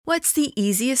What's the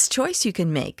easiest choice you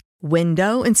can make?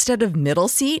 Window instead of middle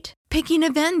seat? Picking a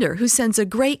vendor who sends a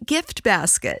great gift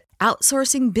basket?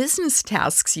 Outsourcing business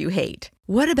tasks you hate?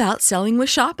 What about selling with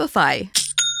Shopify?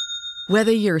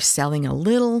 Whether you're selling a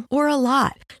little or a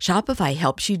lot, Shopify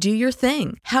helps you do your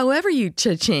thing, however you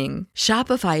cha-ching.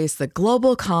 Shopify is the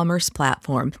global commerce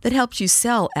platform that helps you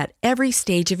sell at every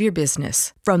stage of your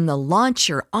business. From the launch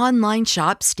your online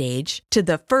shop stage to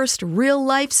the first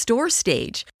real-life store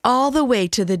stage, all the way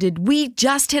to the did we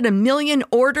just hit a million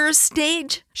orders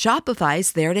stage.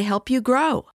 Shopify's there to help you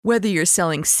grow. Whether you're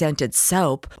selling scented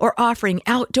soap or offering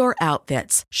outdoor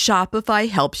outfits, Shopify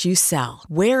helps you sell.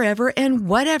 Wherever and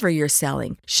whatever you're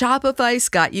selling, Shopify's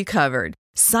got you covered.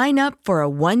 Sign up for a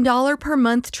 $1 per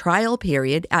month trial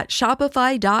period at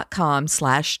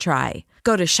shopify.com/try.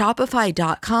 Go to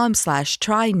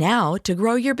shopify.com/try now to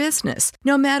grow your business,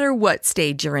 no matter what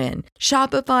stage you're in.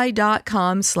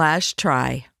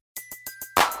 Shopify.com/try.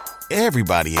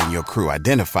 Everybody in your crew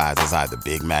identifies as either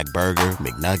Big Mac Burger,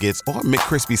 McNuggets, or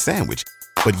McCrispy Sandwich.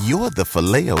 But you're the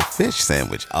Filet-O-Fish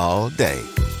Sandwich all day.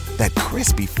 That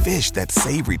crispy fish, that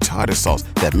savory tartar sauce,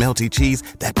 that melty cheese,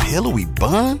 that pillowy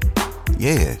bun.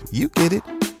 Yeah, you get it.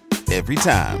 Every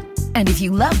time. And if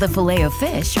you love the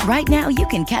Filet-O-Fish, right now you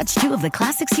can catch two of the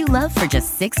classics you love for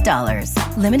just $6.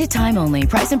 Limited time only.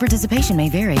 Price and participation may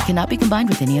vary. Cannot be combined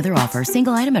with any other offer.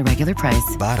 Single item at regular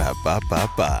price.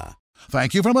 Ba-da-ba-ba-ba.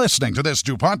 Thank you for listening to this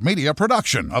DuPont Media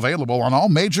production, available on all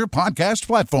major podcast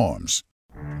platforms.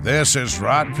 This is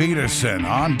Rod Peterson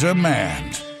on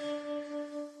demand.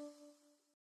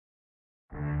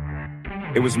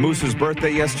 It was Moose's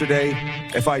birthday yesterday.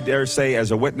 If I dare say,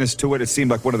 as a witness to it, it seemed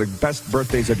like one of the best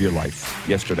birthdays of your life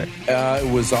yesterday.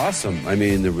 It was awesome. I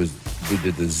mean, we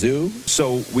did the zoo.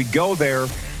 So we go there,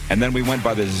 and then we went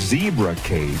by the zebra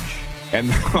cage. And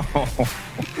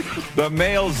the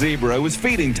male zebra, it was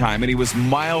feeding time, and he was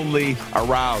mildly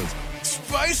aroused.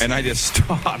 Spicy. And I just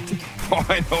stopped. Oh,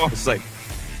 I know. I was like,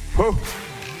 whew.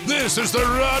 This is the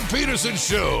Rod Peterson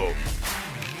Show.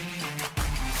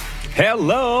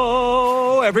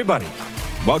 Hello, everybody.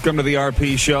 Welcome to the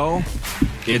RP Show.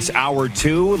 It's Hour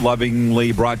 2,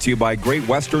 lovingly brought to you by Great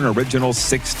Western Original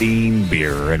 16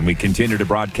 Beer. And we continue to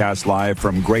broadcast live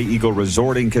from Grey Eagle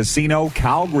Resort and Casino,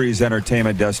 Calgary's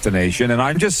entertainment destination. And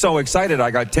I'm just so excited.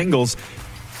 I got tingles.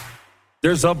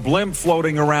 There's a blimp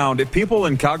floating around. If people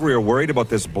in Calgary are worried about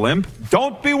this blimp,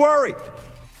 don't be worried.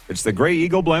 It's the Grey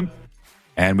Eagle blimp.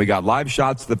 And we got live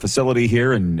shots of the facility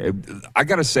here. And I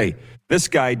got to say, this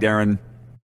guy, Darren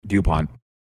DuPont,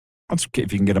 if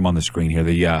you can get him on the screen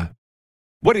here,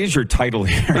 what is your title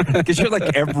here? Because you're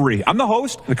like I'm the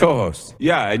host? The co-host.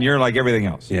 Yeah, and you're like everything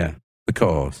else. Yeah, the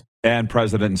co-host. And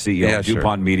president and CEO of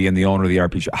DuPont Media and the owner of the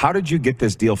RP Show. How did you get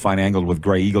this deal finagled with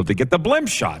Grey Eagle to get the blimp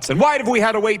shots? And why have we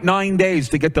had to wait 9 days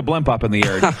to get the blimp up in the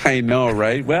air? I know,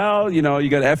 right? Well, you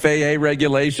got FAA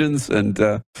regulations and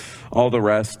all the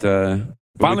rest.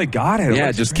 Finally got it.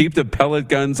 Yeah, just keep the pellet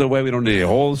guns away. We don't need a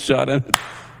whole shot in it.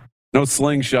 No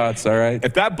slingshots, all right?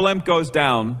 If that blimp goes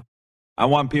down, I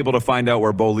want people to find out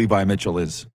where Bo Levi Mitchell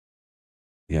is.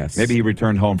 Yes. Maybe he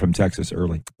returned home from Texas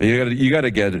early. You got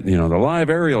to get, the live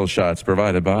aerial shots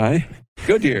provided by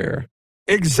Goodyear.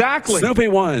 Exactly. Snoopy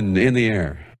 1 in the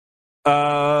air.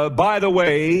 By the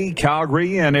way,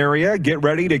 Calgary and area, get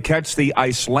ready to catch the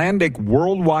Icelandic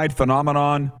worldwide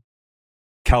phenomenon,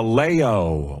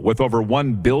 Kaleo, with over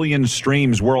 1 billion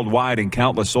streams worldwide and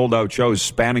countless sold-out shows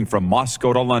spanning from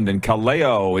Moscow to London.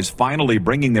 Kaleo is finally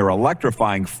bringing their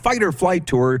electrifying fighter flight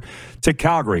tour to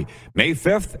Calgary, May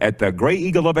 5th at the Grey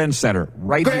Eagle Event Center,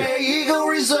 right here. Grey Eagle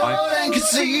Resort and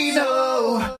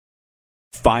Casino.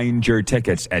 Find your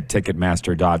tickets at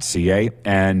Ticketmaster.ca.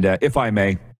 And if I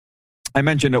may, I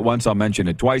mentioned it once, I'll mention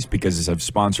it twice because of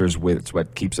sponsors. It's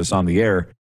what keeps us on the air.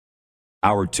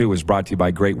 Hour 2 is brought to you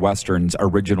by Great Western's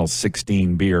Original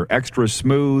 16 Beer. Extra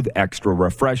smooth, extra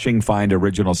refreshing. Find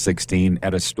Original 16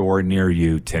 at a store near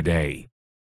you today.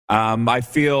 I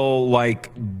feel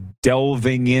like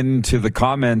delving into the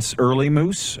comments early,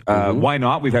 Moose. Why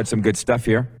not? We've had some good stuff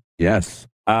here. Yes.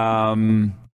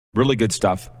 Really good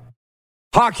stuff.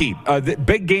 Hockey, the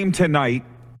big game tonight.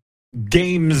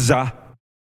 Games.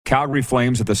 Calgary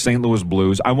Flames at the St. Louis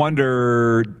Blues. I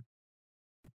wonder...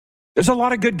 There's a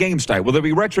lot of good games tonight. Will there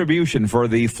be retribution for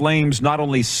the Flames not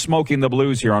only smoking the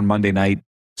Blues here on Monday night,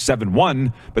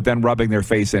 7-1, but then rubbing their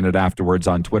face in it afterwards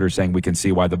on Twitter saying we can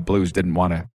see why the Blues didn't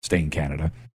want to stay in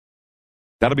Canada?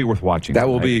 That'll be worth watching. That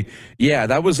will be,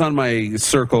 that was on my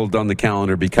circled on the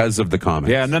calendar because of the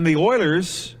comments. Yeah, and then the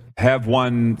Oilers have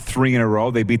won 3 in a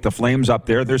row. They beat the Flames up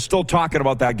there. They're still talking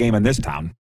about that game in this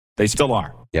town. They still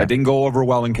are. Yeah. It didn't go over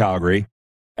well in Calgary.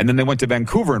 And then they went to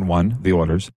Vancouver and won, the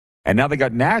Oilers. And now they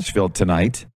got Nashville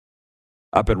tonight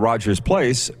up at Rogers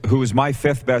Place, who is my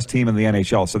 5th best team in the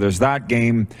NHL. So there's that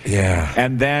game. Yeah.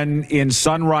 And then in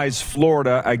Sunrise,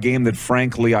 Florida, a game that,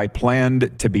 frankly, I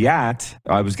planned to be at.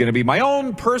 I was going to be my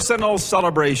own personal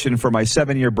celebration for my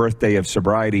 7-year birthday of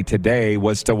sobriety today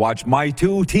was to watch my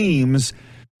 2 teams,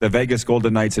 the Vegas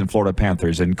Golden Knights and Florida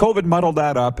Panthers. And COVID muddled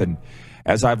that up. And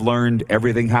as I've learned,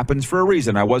 everything happens for a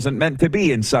reason. I wasn't meant to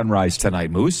be in Sunrise tonight,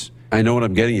 Moose. I know what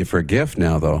I'm getting you for a gift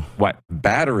now, though. What?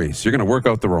 Batteries. You're going to work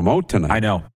out the remote tonight. I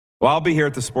know. Well, I'll be here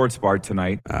at the sports bar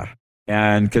tonight.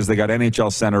 And because they got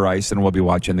NHL Center Ice, and we'll be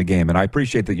watching the game. And I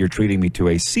appreciate that you're treating me to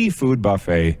a seafood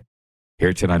buffet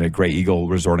here tonight at Grey Eagle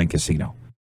Resort and Casino.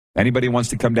 Anybody wants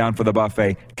to come down for the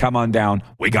buffet, come on down.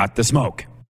 We got the smoke.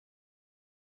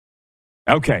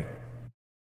 Okay.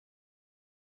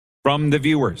 From the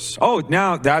viewers. Oh,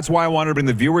 now that's why I wanted to bring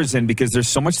the viewers in, because there's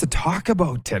so much to talk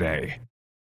about today.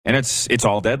 And it's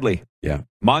all deadly. Yeah.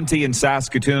 Monty in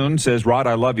Saskatoon says, Rod,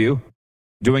 I love you.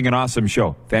 Doing an awesome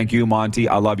show. Thank you, Monty.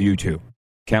 I love you too.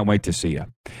 Can't wait to see you.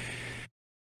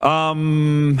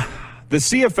 The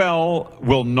CFL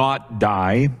will not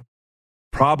die,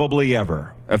 probably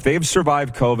ever. If they've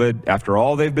survived COVID, after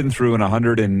all they've been through in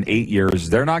 108 years,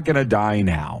 they're not going to die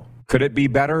now. Could it be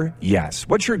better? Yes.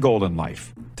 What's your goal in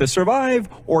life? To survive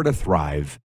or to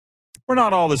thrive? We're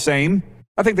not all the same.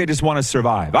 I think they just want to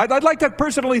survive. I'd like to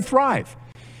personally thrive.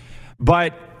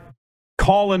 But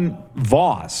Colin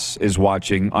Voss is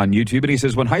watching on YouTube, and he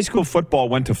says, when high school football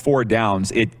went to 4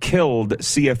 downs, it killed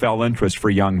CFL interest for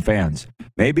young fans.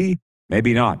 Maybe,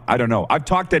 maybe not. I don't know. I've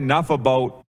talked enough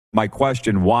about my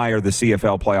question, why are the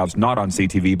CFL playoffs not on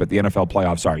CTV, but the NFL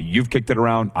playoffs are? You've kicked it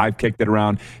around. I've kicked it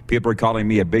around. People are calling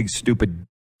me a big stupid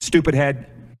head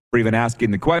for even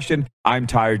asking the question. I'm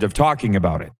tired of talking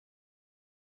about it.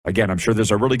 Again, I'm sure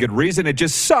there's a really good reason. It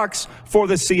just sucks for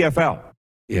the CFL.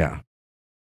 Yeah.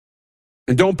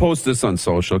 And don't post this on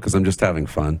social because I'm just having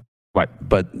fun. What?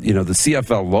 But, the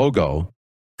CFL logo,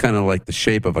 kind of like the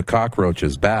shape of a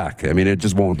cockroach's back. I mean, it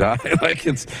just won't die. Like,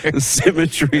 it's the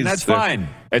symmetry. And that's fine.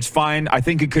 It's fine. I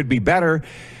think it could be better.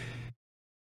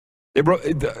 It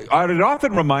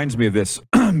often reminds me of this.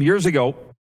 Years ago,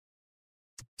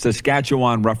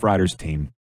 Saskatchewan Roughriders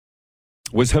team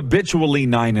was habitually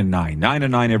 9-9.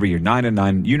 9-9 every year.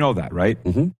 9-9. You know that, right?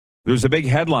 Mm-hmm. There's a big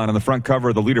headline on the front cover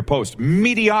of the Leader Post,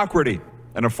 mediocrity,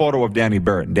 and a photo of Danny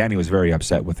Barrett. And Danny was very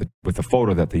upset with the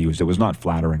photo that they used. It was not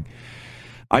flattering.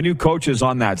 I knew coaches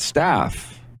on that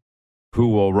staff who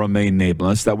will remain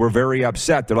nameless that were very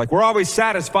upset. They're like, we're always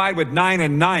satisfied with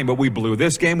 9-9, but we blew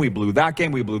this game, we blew that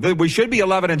game, we blew this. We should be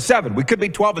 11-7. We could be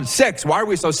 12-6. Why are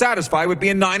we so satisfied with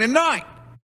being 9-9?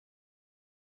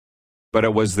 But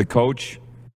it was the coach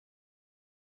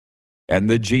and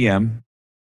the GM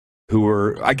who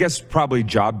were, I guess, probably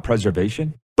job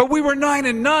preservation. But we were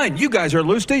 9-9. You guys are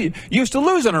used to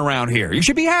losing around here. You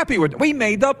should be happy with it. We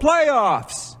made the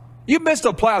playoffs. You missed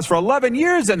the playoffs for 11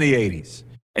 years in the 80s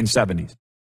and 70s.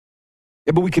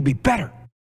 Yeah, but we could be better.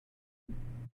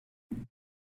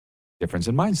 Difference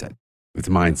in mindset. It's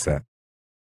mindset.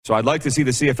 So I'd like to see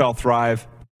the CFL thrive,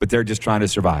 but they're just trying to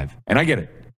survive. And I get it.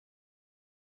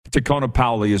 Tacona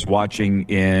Powley is watching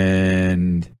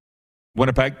in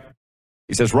Winnipeg.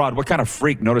 He says, Rod, what kind of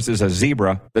freak notices a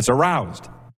zebra that's aroused?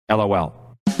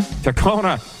 LOL.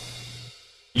 Tacona,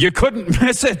 you couldn't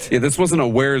miss it. Yeah, this wasn't a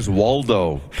Where's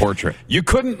Waldo portrait. You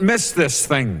couldn't miss this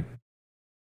thing.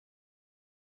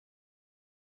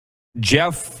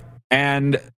 Jeff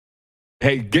and,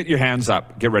 hey, get your hands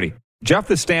up. Get ready. Jeff,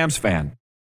 the Stamps fan,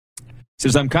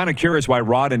 says, I'm kind of curious why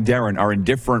Rod and Darren are in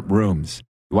different rooms.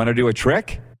 You want to do a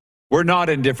trick? We're not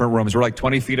in different rooms. We're like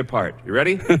 20 feet apart. You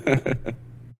ready?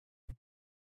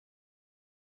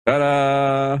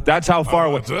 Ta-da! That's how far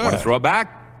away. Want to throw it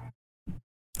back?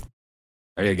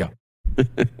 There you go.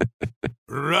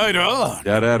 Right on.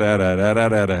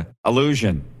 Da-da-da-da-da-da-da.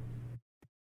 Illusion.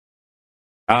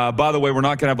 By the way, we're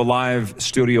not going to have a live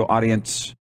studio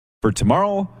audience for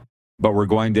tomorrow, but we're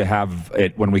going to have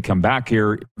it when we come back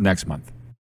here next month.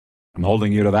 I'm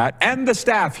holding you to that. And the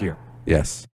staff here.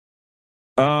 Yes.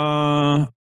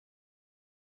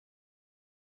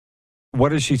 What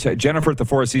does she say? Jennifer at the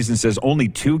Four Seasons says, only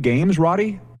 2 games,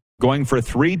 Roddy? Going for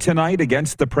 3 tonight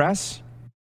against the Press?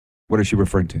 What is she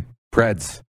referring to?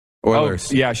 Preds.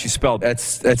 Oilers. Oh, yeah, she spelled.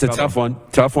 That's a tough one.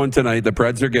 Tough one tonight. The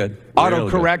Preds are good.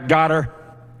 Autocorrect got her.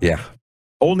 Yeah.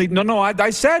 I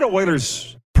said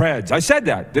Oilers, Preds. I said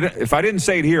that. If I didn't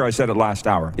say it here, I said it last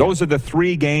hour. Yeah. Those are the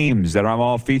 3 games that I'm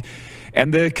all feet.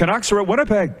 And the Canucks are at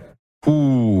Winnipeg.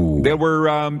 Ooh. They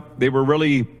were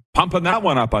really pumping that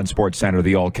one up on SportsCenter,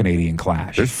 the All-Canadian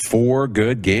Clash. There's 4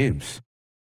 good games.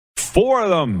 4 of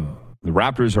them. The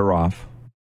Raptors are off.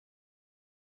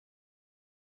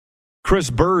 Chris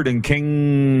Bird in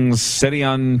King City,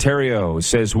 Ontario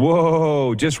says,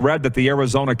 whoa, just read that the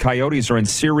Arizona Coyotes are in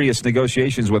serious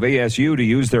negotiations with ASU to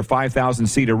use their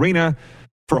 5,000-seat arena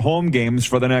for home games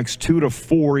for the next 2 to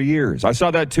 4 years. I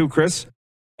saw that too, Chris.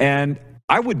 And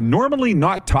I would normally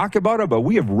not talk about it, but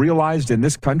we have realized in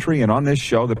this country and on this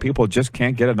show that people just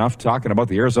can't get enough talking about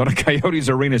the Arizona Coyotes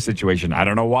arena situation. I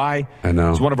don't know why. I know.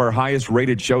 It's one of our highest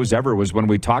rated shows ever was when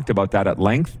we talked about that at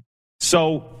length.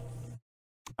 So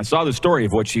I saw the story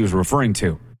of what she was referring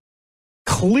to.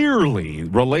 Clearly,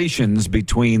 relations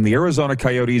between the Arizona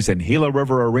Coyotes and Gila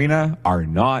River Arena are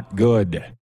not good.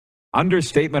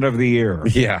 Understatement of the year.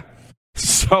 Yeah.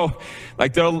 So,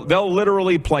 like, they'll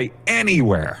literally play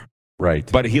anywhere. Right.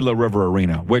 But Gila River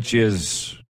Arena, which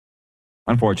is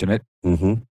unfortunate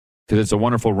because it's a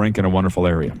wonderful rink in a wonderful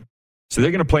area. So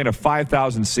they're going to play in a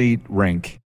 5,000-seat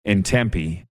rink in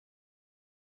Tempe,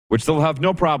 which they'll have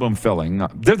no problem filling.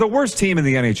 They're the worst team in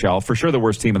the NHL, for sure the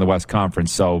worst team in the West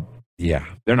Conference. So, yeah,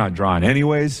 they're not drawing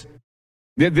anyways.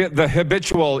 The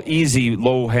habitual, easy,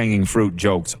 low-hanging fruit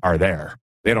jokes are there.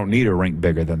 They don't need a rink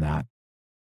bigger than that.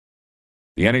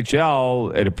 The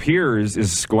NHL, it appears,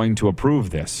 is going to approve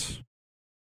this.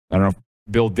 I don't know if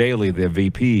Bill Daly, the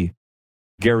VP,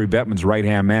 Gary Bettman's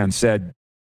right-hand man, said,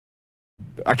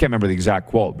 I can't remember the exact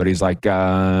quote, but he's like,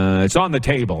 it's on the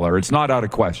table, or it's not out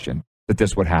of question that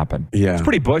this would happen. Yeah. It's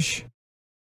pretty Bush,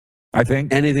 I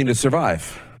think. Anything to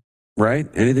survive, right?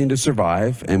 Anything to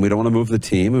survive, and we don't want to move the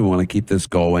team. We want to keep this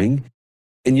going.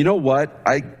 And you know what?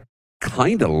 I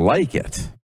kind of like it.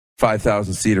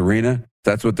 5,000-seat arena,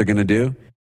 that's what they're going to do.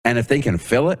 And if they can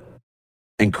fill it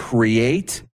and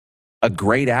create a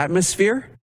great atmosphere,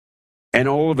 and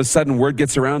all of a sudden word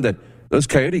gets around that those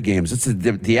Coyote games,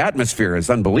 the atmosphere is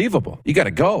unbelievable. You got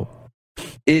to go.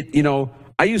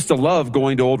 I used to love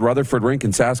going to old Rutherford Rink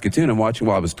in Saskatoon and watching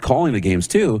while I was calling the games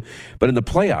too. But in the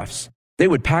playoffs, they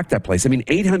would pack that place. I mean,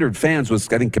 800 fans was,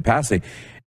 I think, capacity.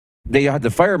 They had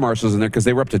the fire marshals in there because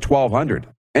they were up to 1,200.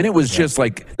 And it was just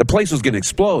like the place was going to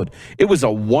explode. It was a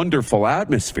wonderful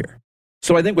atmosphere.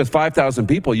 So I think with 5,000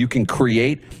 people, you can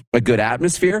create a good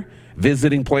atmosphere.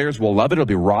 Visiting players will love it. It'll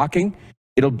be rocking.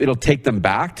 It'll take them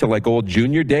back to like old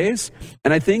junior days.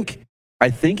 And I think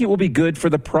it will be good for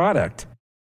the product.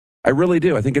 I really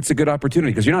do. I think it's a good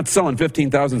opportunity because you're not selling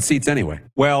 15,000 seats anyway.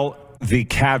 Well, the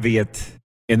caveat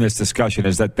in this discussion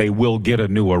is that they will get a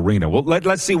new arena. Well,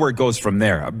 let's see where it goes from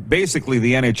there. Basically,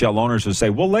 the NHL owners will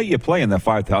say, we'll let you play in the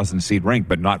 5,000-seat rink,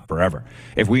 but not forever.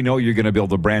 If we know you're going to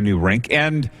build a brand new rink.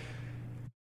 And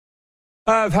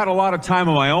I've had a lot of time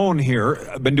on my own here.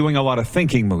 I've been doing a lot of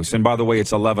thinking, Moose. And by the way,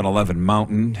 it's 1111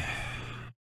 Mountain.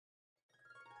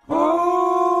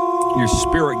 Your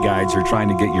spirit guides are trying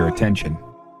to get your attention.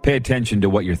 Pay attention to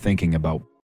what you're thinking about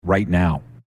right now.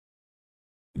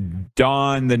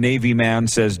 Don, the Navy man,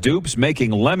 says, Dupes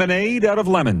making lemonade out of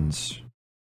lemons.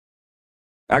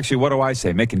 Actually, what do I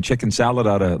say? Making chicken salad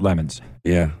out of lemons.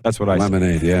 Yeah. That's what I say.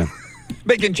 Lemonade, yeah.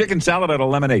 Making chicken salad out of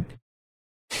lemonade.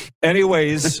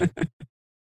 Anyways,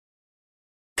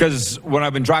 because when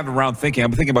I've been driving around thinking,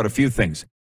 I'm thinking about a few things.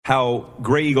 How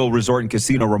Grey Eagle Resort and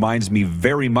Casino reminds me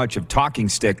very much of Talking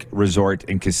Stick Resort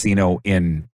and Casino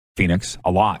in Phoenix,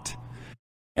 a lot.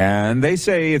 And they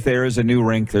say if there is a new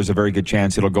rink, there's a very good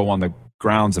chance it'll go on the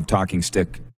grounds of Talking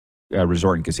Stick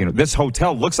Resort and Casino. This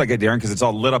hotel looks like it, Darren, because it's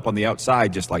all lit up on the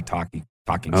outside, just like Talking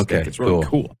Stick. It's really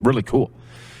cool. Really cool.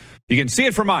 You can see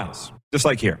it for miles, just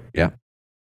like here. Yeah.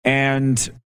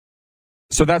 And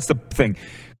so that's the thing.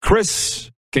 Chris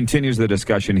continues the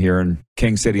discussion here in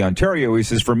King City, Ontario. He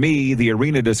says, for me, the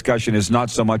arena discussion is not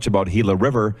so much about Gila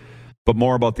River, but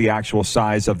more about the actual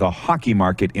size of the hockey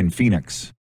market in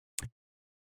Phoenix.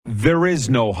 There is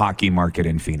no hockey market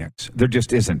in Phoenix. There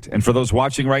just isn't. And for those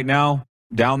watching right now,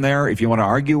 down there, if you want to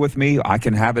argue with me, I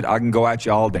can have it. I can go at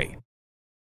you all day.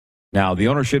 Now, the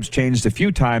ownership's changed a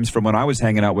few times from when I was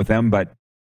hanging out with them, but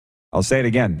I'll say it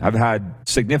again. I've had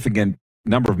significant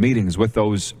number of meetings with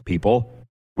those people,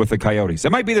 with the Coyotes.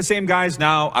 It might be the same guys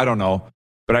now. I don't know.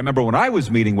 But I remember when I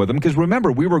was meeting with them, because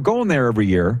remember, we were going there every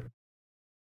year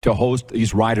to host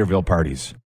these Ryderville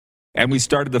parties. And we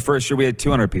started the first year, we had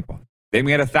 200 people. Then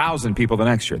we had 1,000 people the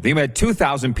next year. Then we had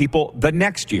 2,000 people the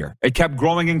next year. It kept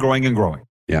growing and growing and growing.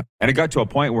 Yeah. And it got to a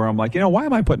point where I'm like, why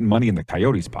am I putting money in the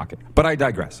Coyotes' pocket? But I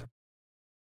digress.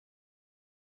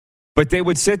 But they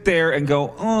would sit there and go,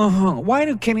 why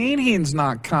do Canadians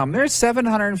not come? There's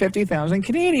 750,000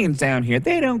 Canadians down here.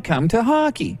 They don't come to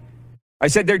hockey. I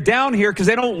said, they're down here because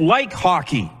they don't like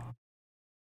hockey.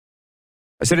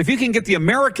 I said, if you can get the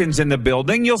Americans in the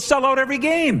building, you'll sell out every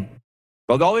game.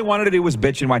 Well, all they wanted to do was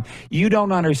bitch and whine. You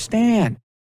don't understand.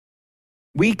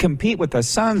 We compete with the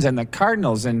Suns and the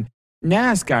Cardinals, and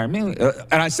NASCAR.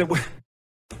 And I said,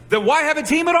 then why have a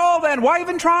team at all then? Why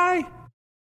even try?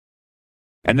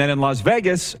 And then in Las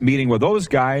Vegas, meeting with those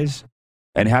guys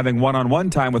and having one-on-one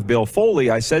time with Bill Foley,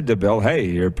 I said to Bill, hey,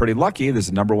 you're pretty lucky. This is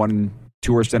the number one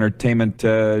tourist entertainment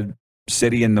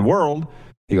city in the world.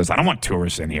 He goes, I don't want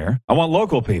tourists in here. I want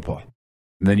local people.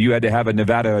 And then you had to have a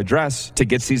Nevada address to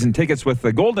get season tickets with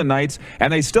the Golden Knights,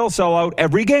 and they still sell out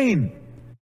every game.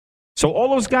 So all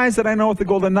those guys that I know with the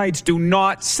Golden Knights do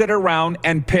not sit around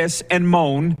and piss and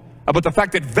moan about the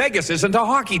fact that Vegas isn't a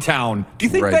hockey town. Do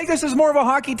you think Vegas is more of a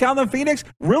hockey town than Phoenix?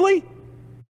 Really?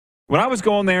 When I was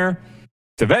going there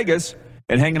to Vegas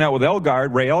and hanging out with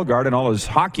Ray Elgard, and all his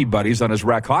hockey buddies on his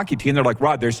rec hockey team, they're like,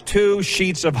 Rod, there's 2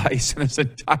 sheets of ice in this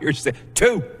entire state.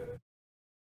 2.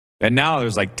 And now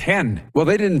there's like 10. Well,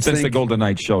 they didn't since the Golden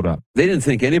Knights showed up. They didn't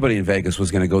think anybody in Vegas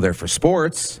was going to go there for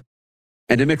sports.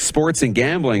 And to mix sports and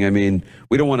gambling, I mean,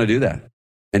 we don't want to do that.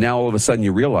 And now all of a sudden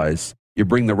you realize you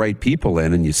bring the right people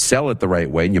in and you sell it the right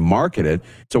way and you market it.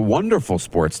 It's a wonderful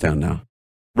sports town now.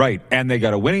 Right. And they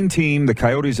got a winning team. The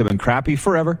Coyotes have been crappy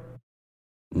forever.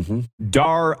 Mm-hmm.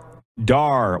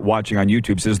 Dar watching on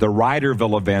YouTube says the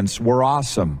Ryderville events were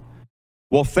awesome.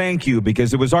 Well, thank you,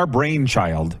 because it was our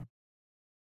brainchild.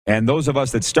 And those of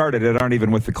us that started it aren't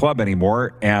even with the club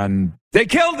anymore. And they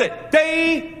killed it.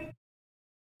 They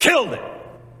killed it.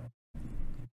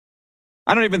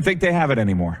 I don't even think they have it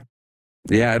anymore.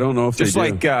 Yeah, I don't know if just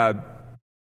they do. Just like,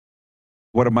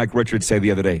 what did Mike Richards say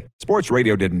the other day? Sports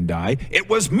radio didn't die. It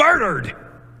was murdered.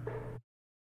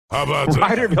 How about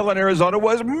that? Ryderville in Arizona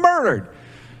was murdered.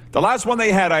 The last one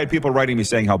they had, I had people writing me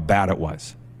saying how bad it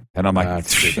was. And I'm like,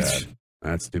 that's too bad.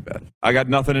 That's too bad. I got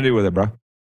nothing to do with it, bro.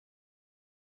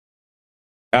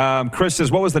 Chris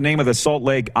says, what was the name of the Salt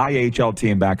Lake IHL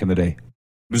team back in the day?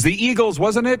 It was the Eagles,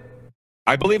 wasn't it?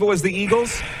 I believe it was the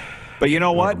Eagles. But you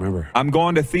know what? I'm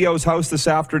going to Theo's house this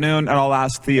afternoon, and I'll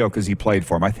ask Theo because he played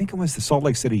for him. I think it was the Salt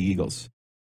Lake City Eagles.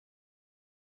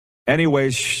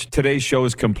 Anyways, today's show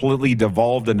is completely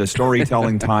devolved into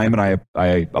storytelling time, and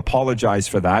I apologize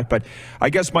for that. But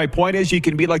I guess my point is you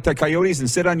can be like the Coyotes and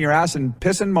sit on your ass and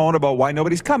piss and moan about why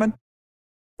nobody's coming.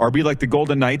 Or be like the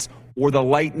Golden Knights or the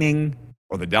Lightning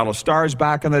or the Dallas Stars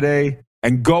back in the day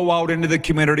and go out into the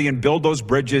community and build those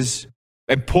bridges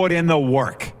and put in the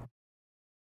work.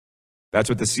 That's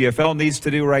what the CFL needs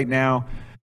to do right now.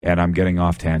 And I'm getting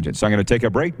off tangent. So I'm going to take a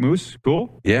break, Moose.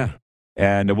 Cool? Yeah.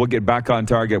 And we'll get back on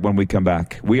target when we come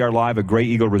back. We are live at Grey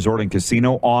Eagle Resort and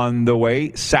Casino. On the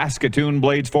way, Saskatoon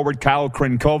Blades forward Kyle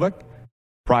Crnkovic,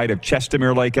 pride of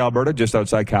Chestermere Lake, Alberta, just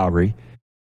outside Calgary.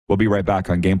 We'll be right back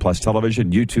on Game Plus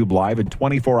Television, YouTube Live, and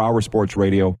 24-hour sports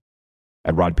radio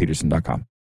at rodpeterson.com.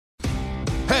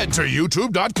 Head to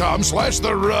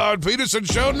youtube.com/The Rod Peterson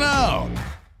Show now.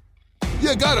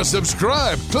 You gotta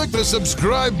subscribe. Click the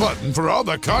subscribe button for all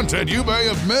the content you may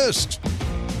have missed.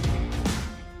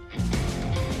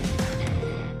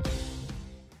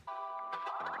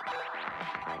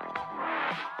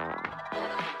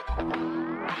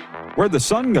 Where'd the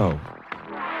sun go?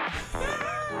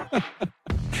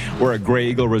 We're at Grey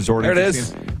Eagle Resort. There it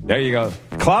is. There you go.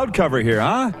 Cloud cover here,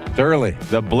 huh? Thoroughly.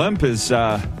 The blimp is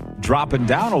dropping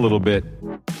down a little bit.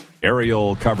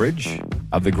 Aerial coverage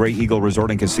of the Grey Eagle Resort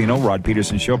and Casino. Rod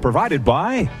Peterson Show provided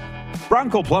by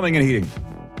Bronco Plumbing and Heating.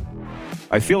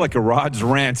 I feel like a Rod's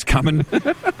rant's coming,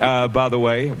 by the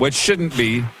way, which shouldn't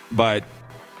be, but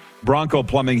Bronco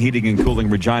Plumbing, Heating, and Cooling,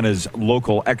 Regina's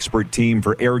local expert team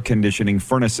for air conditioning,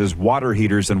 furnaces, water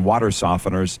heaters, and water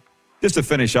softeners. Just to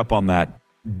finish up on that,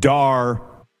 Dar,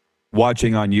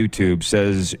 watching on YouTube,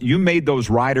 says, you made those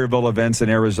Ryderville events in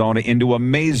Arizona into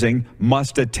amazing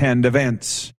must-attend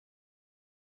events.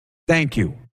 Thank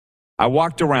you. I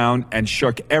walked around and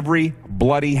shook every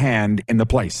bloody hand in the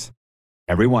place.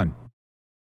 Everyone.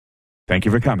 Thank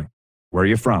you for coming. Where are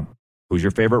you from? Who's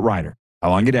your favorite rider? How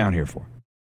long are you down here for?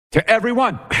 To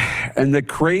everyone. And the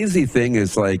crazy thing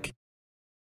is, like,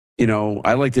 you know,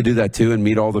 I like to do that too and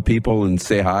meet all the people and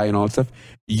say hi and all that stuff.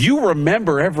 You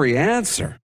remember every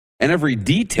answer and every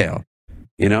detail,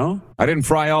 you know? I didn't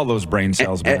fry all those brain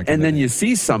cells back. And then you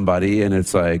see somebody and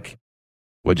it's like,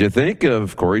 what'd you think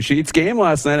of Corey Sheets' game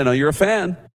last night? I know you're a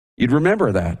fan. You'd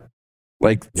remember that.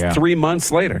 Like 3 months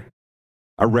later.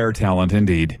 A rare talent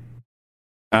indeed.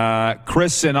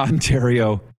 Chris in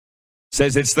Ontario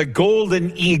says it's the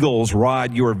Golden Eagles.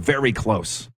 Rod, you are very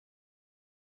close.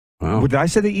 Wow. Did I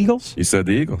say the Eagles? You said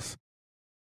the Eagles.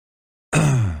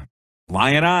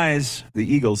 Lion eyes, the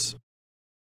Eagles.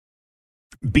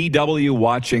 BW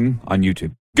watching on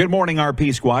YouTube. Good morning,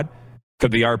 RP squad.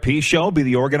 Could the RP show be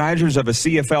the organizers of a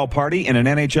CFL party in an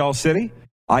NHL city?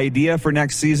 Idea for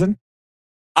next season?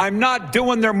 I'm not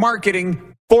doing their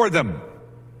marketing for them.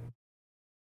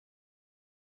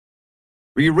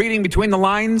 Were you reading between the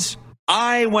lines?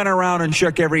 I went around and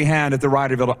shook every hand at the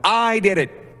Ryderville. I did it.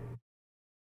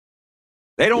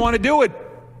 They don't want to do it.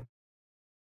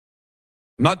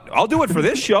 I'll do it for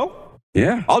this show.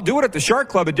 Yeah. I'll do it at the Shark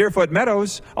Club at Deerfoot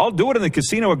Meadows. I'll do it in the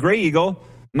casino at Grey Eagle.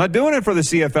 I'm not doing it for the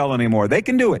CFL anymore. They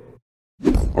can do it.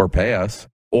 Or pay us.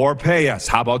 Or pay us.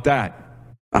 How about that?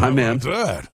 I'm in.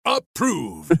 That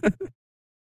approve.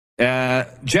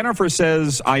 Jennifer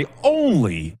says, I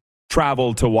only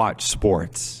travel to watch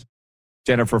sports.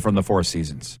 Jennifer from the Four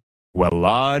Seasons. Well,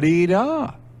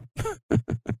 la-dee-da.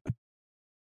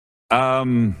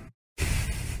 Do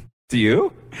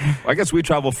you? I guess we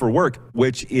travel for work,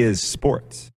 which is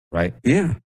sports, right?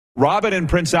 Yeah. Robin in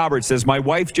Prince Albert says, my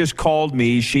wife just called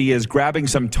me. She is grabbing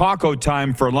some taco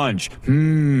time for lunch.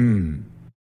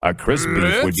 A crisp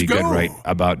beef would be good right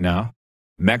about now.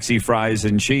 Mexi fries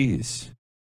and cheese.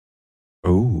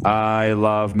 Ooh. I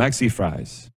love Mexi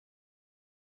fries.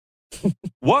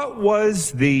 What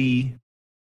was the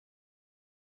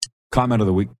comment of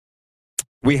the week?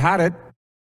 We had it,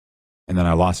 and then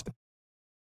I lost it.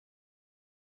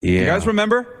 Yeah. You guys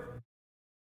remember?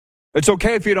 It's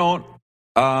okay if you don't.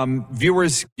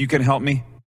 Viewers, you can help me.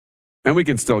 And we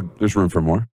can still, there's room for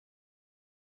more.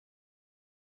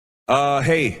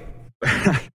 Hey,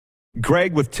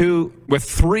 Greg with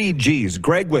 3 G's.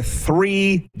 Greg with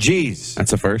 3 G's.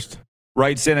 That's a first.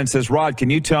 Writes in and says, Rod, can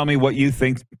you tell me what you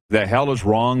think the hell is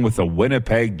wrong with the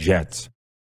Winnipeg Jets?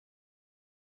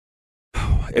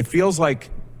 It feels like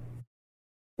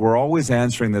we're always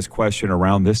answering this question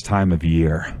around this time of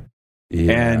year.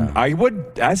 Yeah.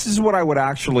 And this is what I would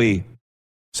actually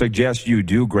suggest you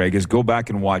do, Greg, is go back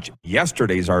and watch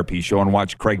yesterday's RP show and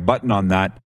watch Craig Button on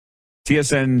that.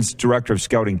 TSN's director of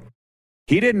scouting.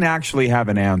 He didn't actually have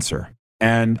an answer.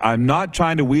 And I'm not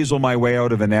trying to weasel my way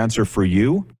out of an answer for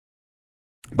you.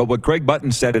 But what Craig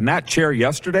Button said in that chair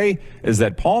yesterday is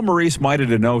that Paul Maurice might have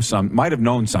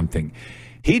known something.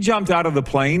 He jumped out of the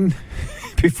plane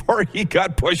before he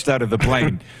got pushed out of the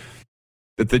plane.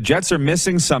 That the Jets are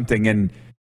missing something, and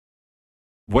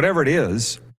whatever it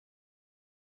is,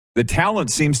 the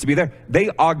talent seems to be there. They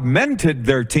augmented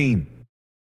their team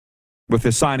with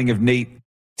the signing of Nate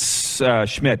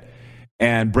Schmidt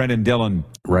and Brendan Dillon.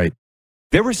 Right.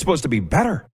 They were supposed to be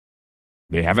better.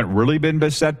 They haven't really been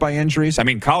beset by injuries. I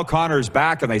mean, Kyle Connor's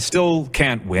back, and they still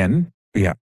can't win.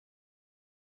 Yeah.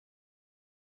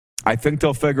 I think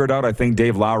they'll figure it out. I think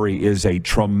Dave Lowry is a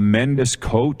tremendous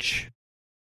coach,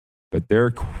 but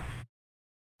they're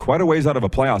quite a ways out of a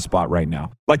playoff spot right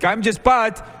now. But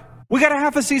we got a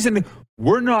half a season.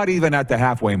 We're not even at the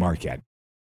halfway mark yet.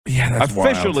 Yeah, that's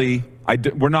officially,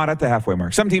 we're not at the halfway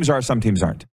mark. Some teams are, some teams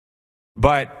aren't.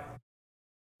 But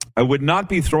I would not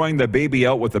be throwing the baby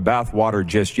out with the bathwater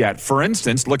just yet. For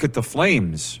instance, look at the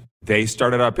Flames. They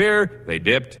started up here, they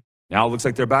dipped. Now it looks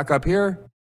like they're back up here.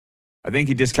 I think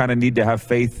you just kind of need to have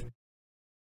faith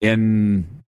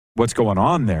in what's going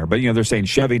on there. But, they're saying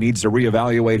Chevy needs to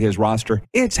reevaluate his roster.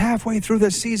 It's halfway through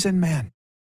the season, man.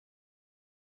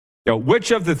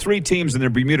 Which of the 3 teams in the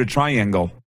Bermuda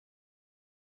Triangle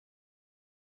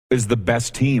is the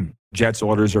best team? Jets,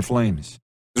 Oilers, or Flames?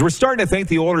 Because we're starting to think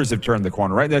the Oilers have turned the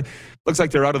corner, right? It looks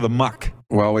like they're out of the muck.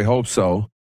 Well, we hope so.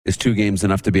 Is 2 games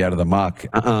enough to be out of the muck?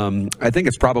 I think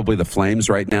it's probably the Flames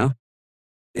right now.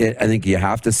 I think you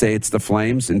have to say it's the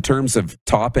Flames. In terms of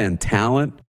top-end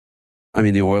talent, I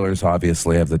mean, the Oilers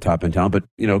obviously have the top-end talent, but,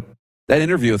 that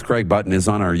interview with Craig Button is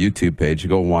on our YouTube page. You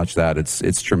go and watch that.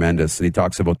 It's tremendous. And he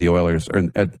talks about the Oilers,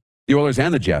 the Oilers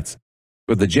and the Jets.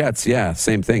 With the Jets, yeah,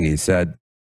 same thing. He said,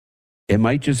 it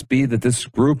might just be that this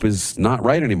group is not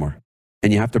right anymore,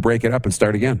 and you have to break it up and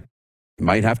start again. You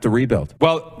might have to rebuild.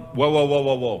 Well,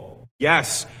 whoa.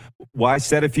 Yes. Well, I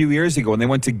said a few years ago when they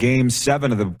went to Game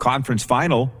 7 of the conference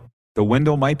final, the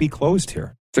window might be closed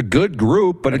here. It's a good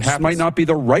group, but it just might not be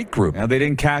the right group. Now, they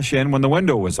didn't cash in when the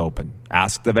window was open.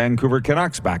 Ask the Vancouver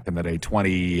Canucks back in the day,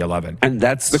 2011. And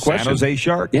that's the question. San Jose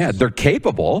Sharks. Yeah, they're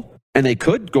capable, and they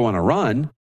could go on a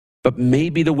run, but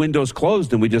maybe the window's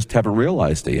closed and we just haven't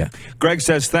realized it yet. Greg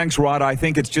says, thanks, Rod. I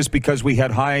think it's just because we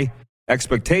had high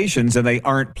expectations and they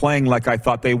aren't playing like I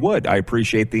thought they would. I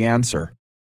appreciate the answer.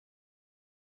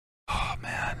 Oh,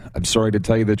 man. I'm sorry to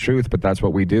tell you the truth, but that's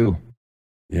what we do.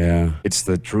 Yeah. It's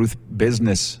the truth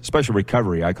business, especially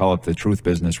recovery. I call it the truth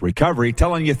business. Recovery,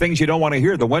 telling you things you don't want to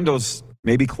hear. The window's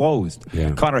maybe closed.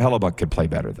 Yeah. Connor Hellebuck could play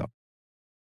better, though.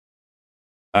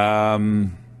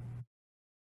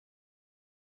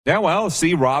 Yeah, well,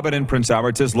 see, Robin in Prince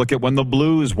Albert says, look at when the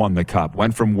Blues won the Cup.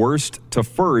 Went from worst to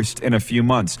first in a few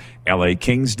months. LA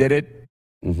Kings did it.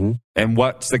 Mm-hmm. And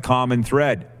what's the common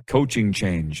thread? Coaching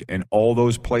change in all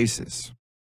those places.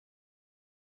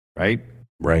 Right?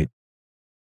 Right.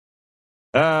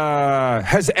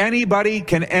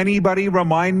 Can anybody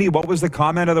remind me what was the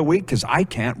comment of the week? Because I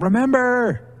can't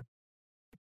remember.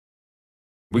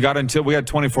 We had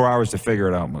 24 hours to figure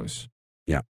it out, Moose.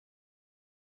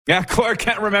 Yeah, Clark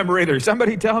can't remember either.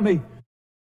 Somebody tell me.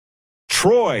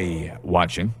 Troy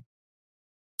watching.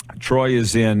 Troy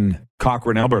is in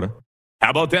Cochrane, Alberta.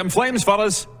 How about them Flames,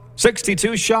 fellas?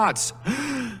 62 shots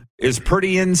is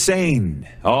pretty insane.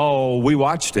 Oh, we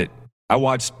watched it. I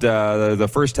watched the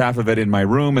first half of it in my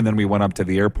room, and then we went up to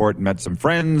the airport and met some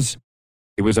friends.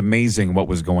 It was amazing what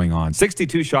was going on.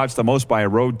 62 shots, the most by a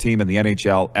road team in the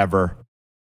NHL ever.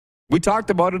 We talked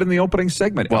about it in the opening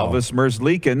segment. Elvis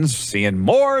Merzlikins seeing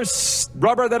more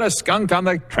rubber than a skunk on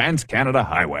the Trans-Canada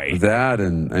Highway. That,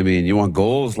 and I mean, you want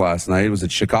goals last night. Was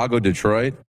it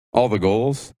Chicago-Detroit? All the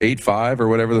goals, 8-5 or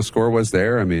whatever the score was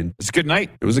there. I mean, it's a good night.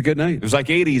 It was a good night. It was like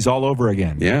 80s all over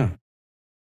again. Yeah.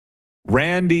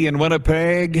 Randy in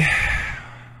Winnipeg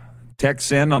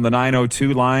texts in on the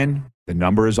 902 line. The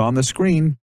number is on the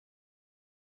screen.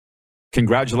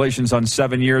 Congratulations on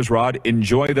 7 years, Rod.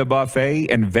 Enjoy the buffet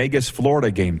and Vegas, Florida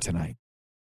game tonight.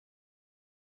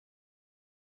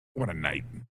 What a night.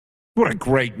 What a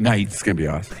great night. It's going to be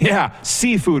awesome. Yeah,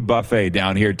 seafood buffet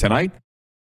down here tonight.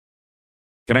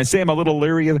 Can I say I'm a little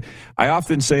leery? I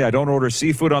often say I don't order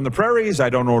seafood on the prairies. I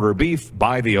don't order beef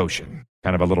by the ocean.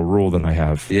 Kind of a little rule that I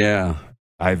have. Yeah.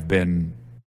 I've been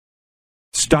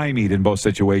stymied in both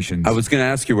situations. I was going to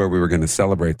ask you where we were going to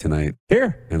celebrate tonight.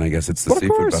 Here. And I guess it's the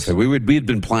seafood buffet. We had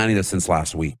been planning this since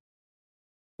last week.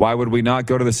 Why would we not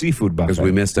go to the seafood buffet? Because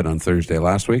we missed it on Thursday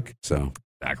last week. So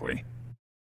exactly.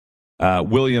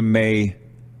 William May,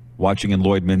 watching in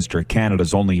Lloydminster,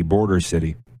 Canada's only border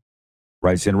city,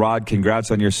 writes in, Rod,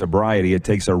 congrats on your sobriety. It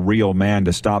takes a real man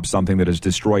to stop something that has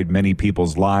destroyed many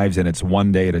people's lives, and it's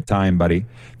one day at a time, buddy.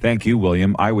 Thank you,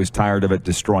 William. I was tired of it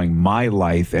destroying my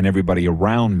life and everybody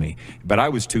around me, but I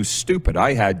was too stupid.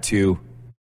 I had to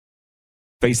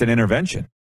face an intervention.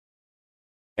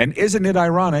 And isn't it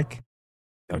ironic,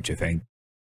 don't you think,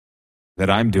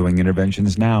 that I'm doing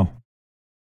interventions now?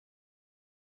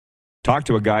 Talked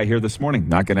to a guy here this morning,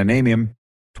 not going to name him,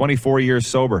 24 years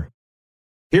sober.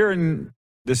 Here in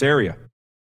this area.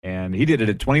 And he did it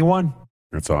at 21.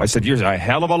 That's awesome. I said, you're a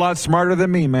hell of a lot smarter than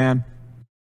me, man.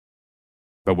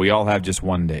 But we all have just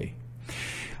one day.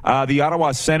 The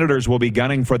Ottawa Senators will be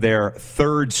gunning for their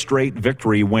third straight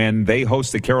victory when they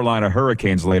host the Carolina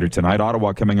Hurricanes later tonight.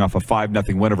 Ottawa coming off a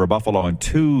 5-0 win over Buffalo on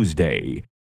Tuesday.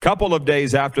 Couple of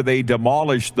days after they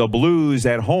demolished the Blues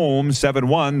at home,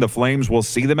 7-1, the Flames will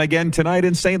see them again tonight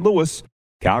in St. Louis.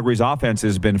 Calgary's offense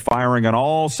has been firing on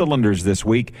all cylinders this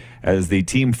week as the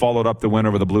team followed up the win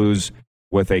over the Blues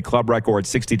with a club record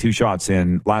 62 shots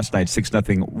in last night's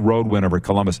 6-0 road win over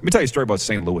Columbus. Let me tell you a story about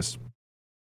St. Louis.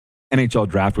 NHL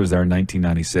draft was there in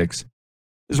 1996.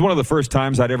 This is one of the first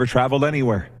times I'd ever traveled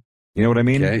anywhere. You know what I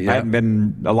mean? Okay, yeah. I hadn't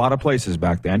been a lot of places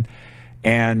back then.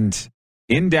 And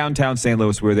in downtown St.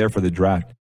 Louis, we were there for the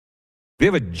draft. They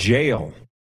have a jail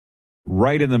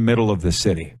right in the middle of the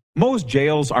city. Most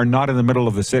jails are not in the middle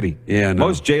of the city. Yeah, no.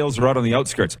 Most jails are out on the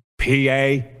outskirts.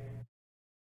 PA,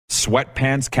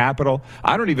 sweatpants capital.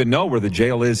 I don't even know where the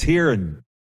jail is here, and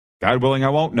God willing, I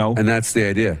won't know. And that's the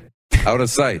idea. Out of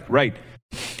sight. Right.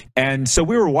 And so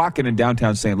we were walking in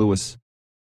downtown St. Louis,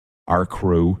 our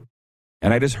crew,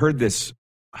 and I just heard this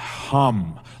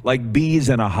hum, like bees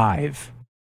in a hive.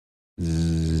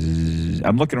 Zzz.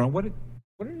 I'm looking around, what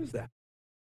is that?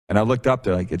 And I looked up,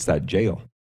 they're like, it's that jail.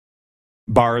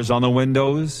 Bars on the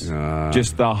windows,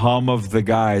 just the hum of the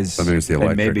guys. I mean, it's the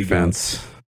electric fence.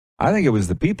 I think it was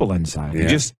the people inside.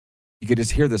 Yeah. You could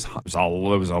just hear this hum.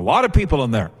 There was a lot of people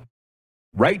in there.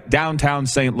 Right downtown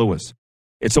St. Louis.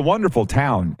 It's a wonderful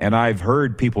town, and I've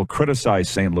heard people criticize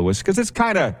St. Louis because it's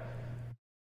kind of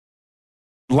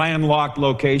landlocked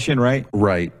location, right?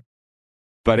 Right.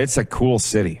 But it's a cool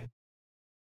city.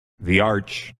 The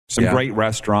Arch, some great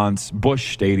restaurants,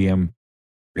 Busch Stadium.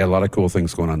 Got a lot of cool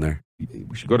things going on there.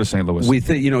 We should go to St. Louis. We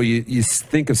think, you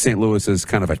think of St. Louis as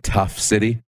kind of a tough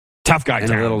city. Tough guy and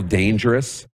town. A little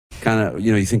dangerous. Kind of,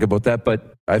 you think about that.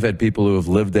 But I've had people who have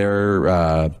lived there.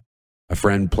 A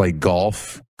friend played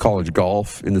golf, college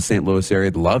golf in the St. Louis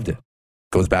area. Loved it.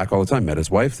 Goes back all the time. Met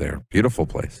his wife there. Beautiful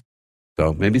place.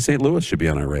 So maybe St. Louis should be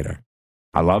on our radar.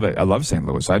 I love it. I love St.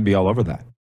 Louis. I'd be all over that.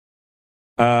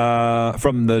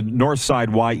 From the Northside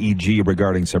YEG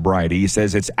regarding sobriety, he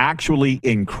says it's actually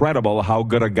incredible how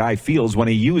good a guy feels when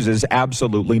he uses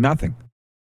absolutely nothing.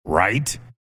 Right?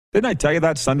 Didn't I tell you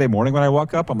that Sunday morning when I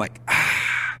woke up? I'm like,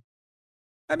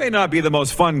 I may not be the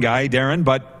most fun guy, Darren,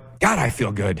 but God, I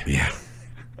feel good. Yeah.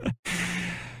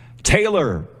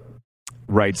 Taylor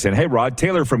writes in, hey, Rod,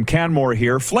 Taylor from Canmore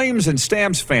here. Flames and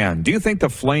Stamps fan. Do you think the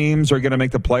Flames are going to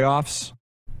make the playoffs?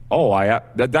 Oh,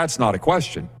 that's not a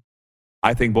question.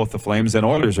 I think both the Flames and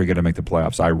Oilers are going to make the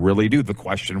playoffs. I really do. The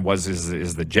question was,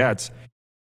 is the Jets.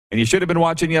 And you should have been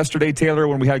watching yesterday, Taylor,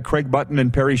 when we had Craig Button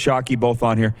and Perry Shockey both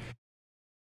on here.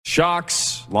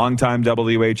 Shocks, longtime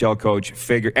WHL coach,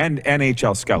 and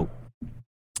NHL scout,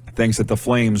 thinks that the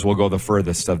Flames will go the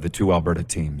furthest of the two Alberta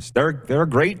teams. They're a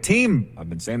great team. I've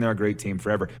been saying they're a great team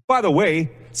forever. By the way,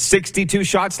 62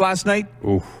 shots last night,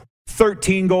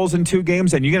 13 goals in 2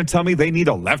 games, and you're going to tell me they need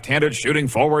a left-handed shooting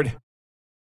forward?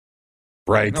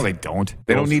 Right. No, they don't.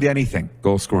 They don't need anything.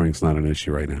 Goal scoring's not an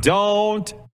issue right now.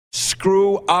 Don't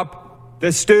screw up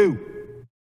the stew.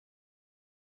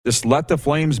 Just let the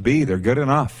Flames be. They're good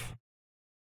enough.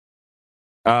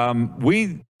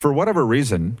 We, for whatever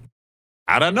reason,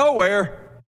 out of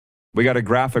nowhere, we got a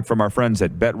graphic from our friends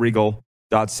at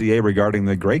betregal.ca regarding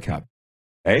the Grey Cup.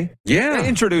 Hey? Yeah.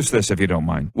 Introduce this if you don't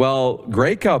mind. Well,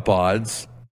 Grey Cup odds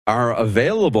are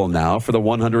available now for the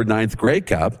 109th Grey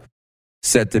Cup,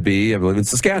 set to be, I believe, in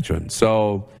Saskatchewan.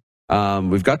 So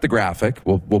we've got the graphic.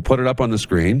 We'll put it up on the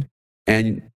screen.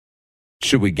 And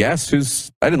should we guess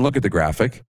who's... I didn't look at the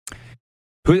graphic.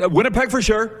 Winnipeg for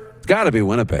sure. It's got to be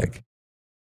Winnipeg.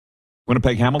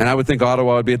 Winnipeg, Hamilton. And I would think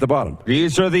Ottawa would be at the bottom.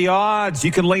 These are the odds. You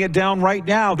can lay it down right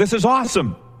now. This is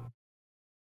awesome.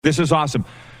 This is awesome.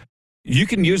 You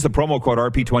can use the promo code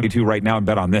RP22 right now and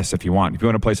bet on this if you want. If you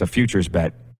want to place a futures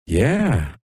bet.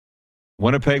 Yeah.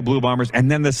 Winnipeg Blue Bombers and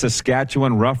then the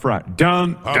Saskatchewan Roughriders.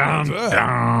 Dun, dun,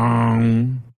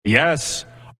 dun. Yes.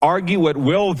 Argue at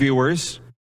will, viewers.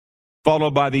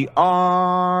 Followed by the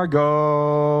Argos.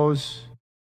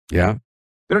 Yeah.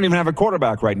 They don't even have a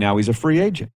quarterback right now. He's a free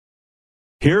agent.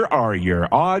 Here are your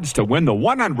odds to win the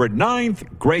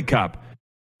 109th Grey Cup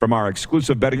from our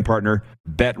exclusive betting partner,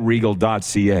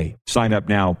 betregal.ca. Sign up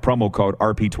now. Promo code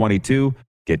RP22.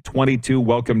 Get 22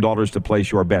 welcome dollars to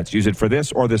place your bets. Use it for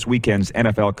this or this weekend's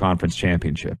NFL Conference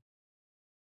Championship.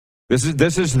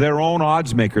 This is their own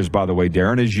odds makers, by the way,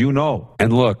 Darren, as you know.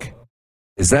 And look,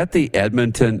 is that the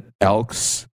Edmonton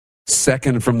Elks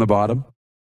second from the bottom?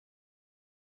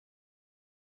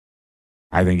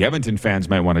 I think Edmonton fans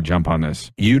might want to jump on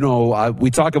this. You know, we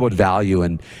talk about value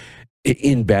and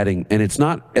in betting, and it's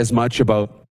not as much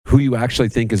about who you actually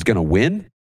think is going to win.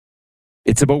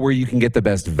 It's about where you can get the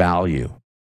best value.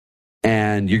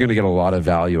 And you're going to get a lot of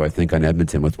value, I think, on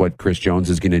Edmonton with what Chris Jones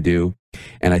is going to do.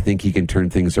 And I think he can turn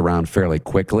things around fairly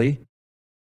quickly.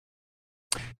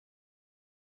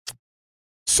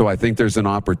 So I think there's an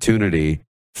opportunity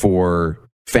for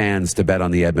fans to bet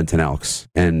on the Edmonton Elks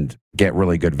and get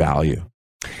really good value.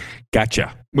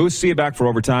 Gotcha. Moose, see you back for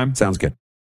overtime. Sounds good.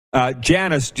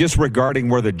 Janice, just regarding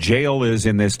where the jail is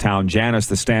in this town, Janice,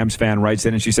 the Stamps fan, writes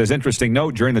in and she says, interesting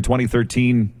note, during the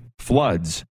 2013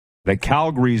 floods, the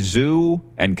Calgary Zoo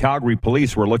and Calgary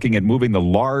Police were looking at moving the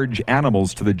large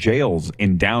animals to the jails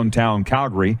in downtown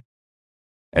Calgary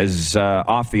as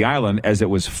off the island as it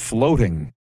was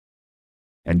floating.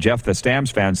 And Jeff, the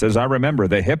Stamps fan, says, I remember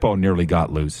the hippo nearly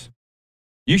got loose.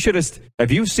 You should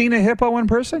have you seen a hippo in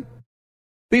person?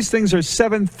 These things are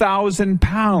 7,000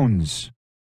 pounds.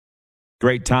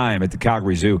 Great time at the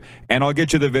Calgary Zoo. And I'll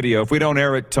get you the video. If we don't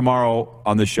air it tomorrow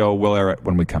on the show, we'll air it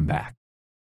when we come back.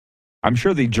 I'm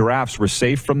sure the giraffes were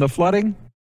safe from the flooding.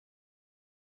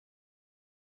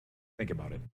 Think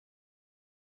about it.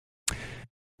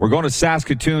 We're going to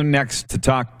Saskatoon next to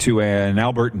talk to an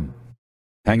Albertan.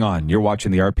 Hang on. You're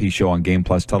watching the RP Show on Game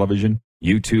Plus Television,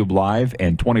 YouTube Live,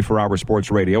 and 24-hour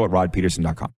sports radio at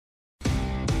rodpeterson.com.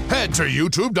 Head to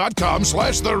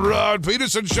youtube.com/The Rod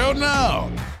Peterson Show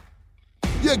now.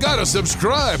 You gotta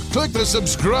subscribe. Click the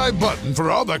subscribe button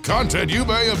for all the content you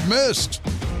may have missed.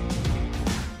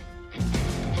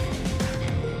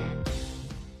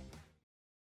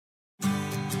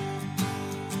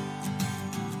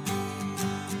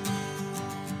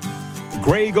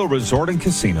 Grey Eagle Resort and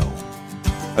Casino.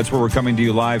 That's where we're coming to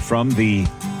you live from the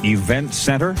event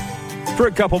center for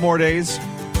a couple more days.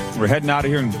 We're heading out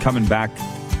of here and coming back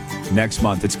next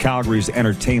month. It's Calgary's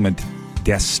entertainment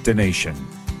destination.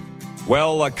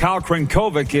 Well, Kyle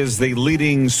Crnkovic is the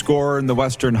leading scorer in the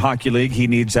Western Hockey League. He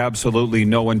needs absolutely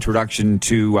no introduction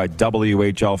to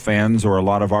WHL fans or a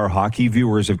lot of our hockey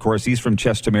viewers. Of course, he's from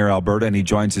Chestermere, Alberta, and he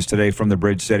joins us today from the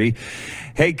Bridge City.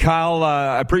 Hey, Kyle,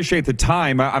 I appreciate the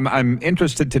time. I'm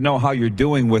interested to know how you're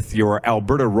doing with your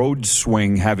Alberta road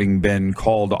swing having been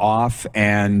called off,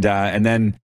 and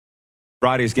then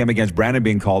Friday's game against Brandon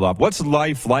being called off. What's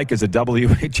life like as a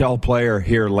WHL player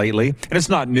here lately? And it's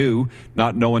not new,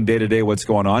 not knowing day-to-day what's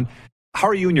going on. How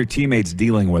are you and your teammates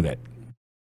dealing with it?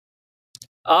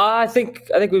 I think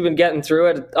we've been getting through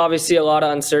it. Obviously, a lot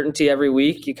of uncertainty every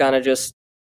week. You kind of just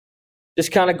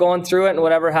kind of going through it, and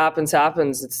whatever happens.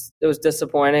 It was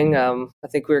disappointing. I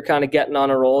think we were kind of getting on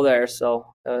a roll there,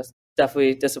 so it was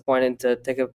definitely disappointing to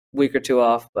take a week or two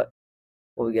off, but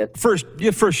we'll be good. For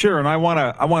sure. And I want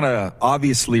to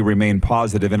obviously remain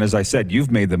positive. And as I said,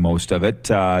 you've made the most of it.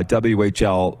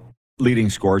 WHL leading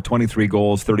scorer, 23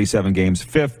 goals, 37 games,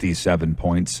 57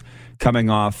 points, coming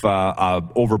off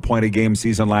over point a game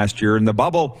season last year in the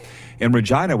bubble in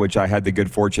Regina, which I had the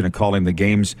good fortune of calling the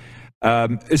games.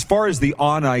 As far as the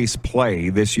on-ice play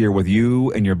this year with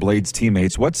you and your Blades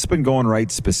teammates, what's been going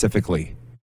right specifically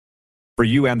for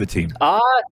you and the team?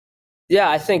 Yeah,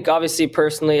 I think obviously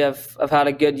personally I've had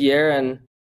a good year, and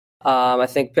I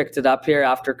think picked it up here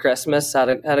after Christmas. Had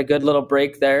a good little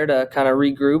break there to kind of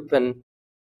regroup, and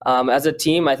as a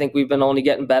team, I think we've been only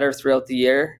getting better throughout the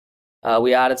year.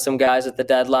 We added some guys at the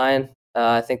deadline.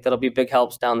 I think that'll be big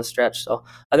helps down the stretch. So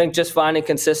I think just finding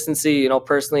consistency,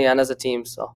 personally and as a team.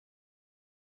 So.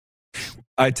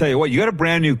 I tell you what, you got a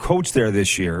brand new coach there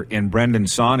this year in Brendan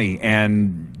Sawney,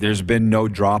 and there's been no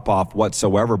drop-off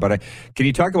whatsoever. But can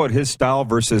you talk about his style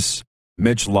versus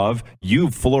Mitch Love?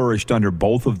 You've flourished under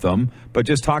both of them, but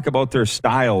just talk about their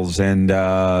styles and,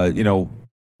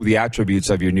 the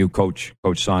attributes of your new coach,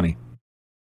 Coach Sawney.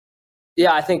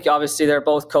 Yeah, I think obviously they're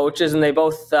both coaches, and they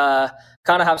both kind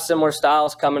of have similar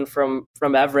styles coming from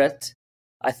Everett.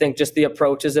 I think just the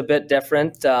approach is a bit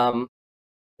different.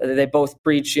 They both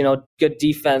preach, good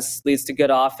defense leads to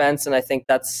good offense, and I think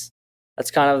that's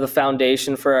kind of the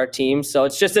foundation for our team. So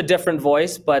it's just a different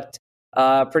voice, but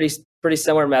pretty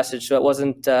similar message. So it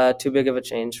wasn't too big of a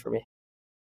change for me.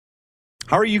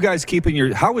 How are you guys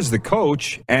how is the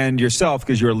coach and yourself,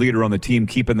 because you're a leader on the team,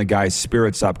 keeping the guys'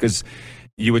 spirits up? Because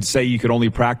you would say you could only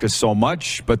practice so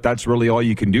much, but that's really all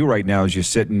you can do right now is you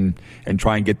sit and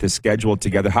try and get this schedule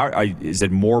together. Is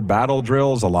it more battle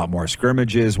drills, a lot more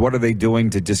scrimmages? What are they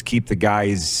doing to just keep the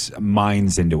guys'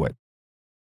 minds into it?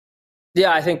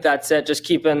 Yeah, I think that's it. Just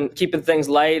keeping things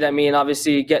light. I mean,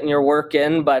 obviously getting your work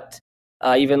in, but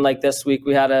even like this week,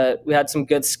 we had some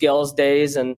good skills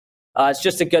days, and it's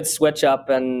just a good switch up,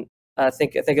 and I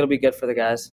think it'll be good for the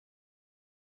guys.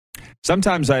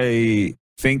 Sometimes I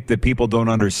think that people don't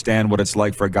understand what it's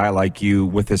like for a guy like you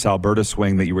with this Alberta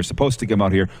swing that you were supposed to come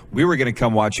out here. We were going to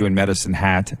come watch you in Medicine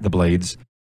Hat, the Blades,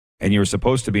 and you were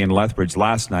supposed to be in Lethbridge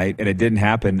last night, and it didn't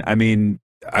happen. I mean,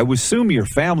 I would assume your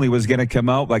family was going to come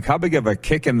out. Like, how big of a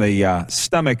kick in the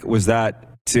stomach was that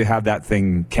to have that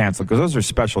thing canceled? Because those are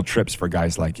special trips for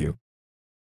guys like you.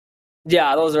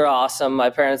 Yeah, those are awesome. My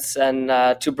parents and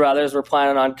two brothers were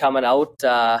planning on coming out.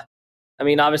 I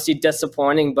mean, obviously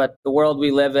disappointing, but the world we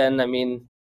live in, I mean,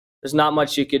 there's not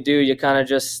much you could do. You kind of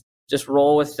just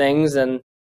roll with things. And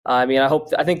I mean,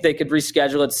 I think they could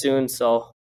reschedule it soon. So,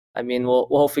 I mean, we'll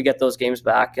hopefully get those games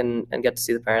back and get to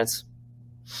see the parents.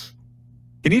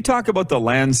 Can you talk about the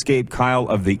landscape, Kyle,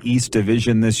 of the East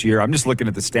Division this year? I'm just looking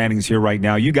at the standings here right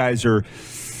now. You guys are,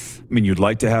 I mean, you'd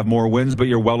like to have more wins, but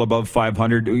you're well above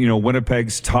 500.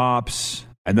 Winnipeg's tops,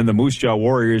 and then the Moose Jaw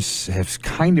Warriors have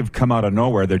kind of come out of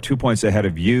nowhere. They're 2 points ahead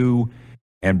of you,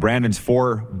 and Brandon's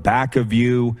 4 back of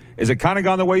you. Is it kind of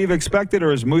gone the way you've expected,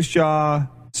 or has Moose Jaw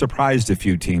surprised a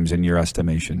few teams in your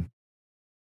estimation?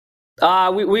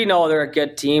 We know they're a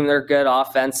good team. They're good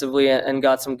offensively and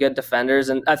got some good defenders.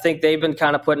 And I think they've been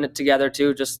kind of putting it together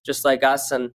too, just like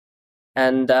us. And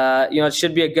it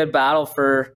should be a good battle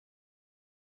for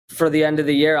the end of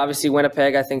the year. Obviously,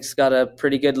 Winnipeg, I think, has got a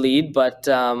pretty good lead. But,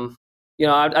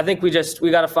 I think we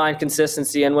got to find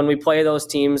consistency. And when we play those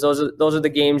teams, those are the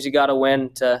games you got to win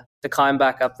to climb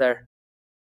back up there.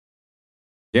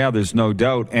 Yeah, there's no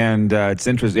doubt. And it's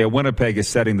interesting. Yeah, Winnipeg is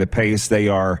setting the pace. They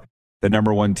are the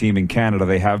number one team in Canada.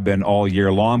 They have been all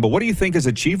year long. But what do you think is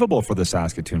achievable for the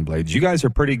Saskatoon Blades? You guys are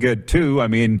pretty good too. I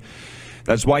mean,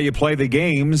 that's why you play the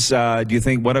games. Do you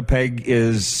think Winnipeg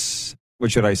is,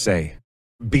 what should I say,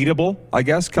 beatable, I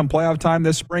guess, come playoff time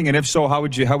this spring? And if so, how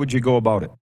would you go about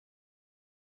it?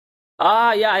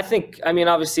 Yeah,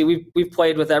 obviously we've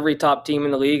played with every top team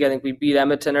in the league. I think we beat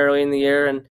Edmonton early in the year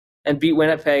and beat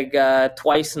Winnipeg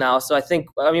twice now. So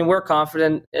we're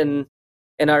confident in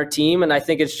our team, and I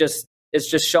think it's just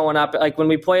showing up. Like, when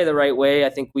we play the right way, I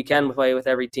think we can play with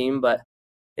every team, but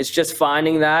it's just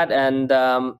finding that. And,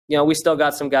 we still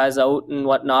got some guys out and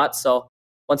whatnot. So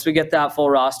once we get that full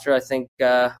roster, I think,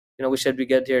 we should be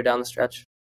good here down the stretch.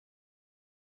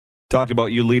 Talked about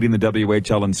you leading the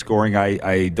WHL in scoring.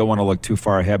 I don't want to look too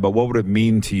far ahead, but what would it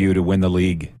mean to you to win the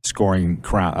league scoring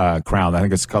crown? I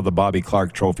think it's called the Bobby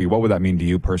Clark Trophy. What would that mean to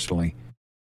you personally?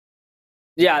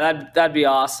 Yeah, that'd be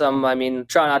awesome. I mean,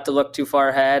 try not to look too far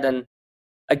ahead. And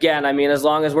again, I mean, as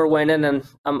long as we're winning and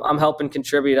I'm helping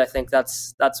contribute, I think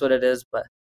that's what it is. But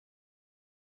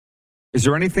is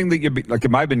there anything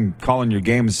that I've been calling your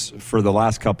games for the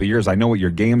last couple of years. I know what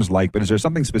your game's like, but is there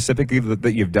something specifically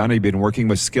that you've done? Have you been working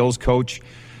with skills coach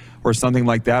or something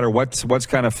like that? Or what's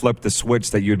kind of flipped the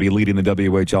switch that you'd be leading the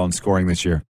WHL in scoring this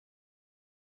year?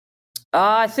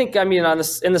 I think, I mean,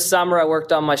 in the summer, I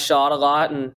worked on my shot a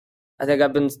lot, and I think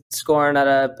I've been scoring at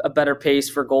a better pace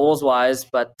for goals-wise.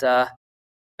 But, I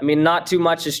mean, not too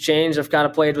much has changed. I've kind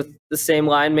of played with the same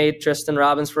line mate, Tristan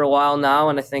Robbins, for a while now,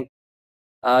 and I think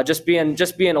just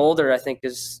being older, I think,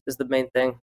 is the main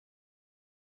thing.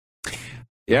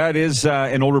 Yeah, it is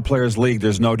an older players' league,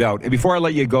 there's no doubt. And before I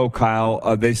let you go,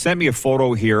 Kyle, they sent me a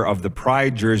photo here of the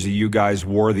Pride jersey you guys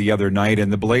wore the other night,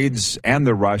 and the Blades and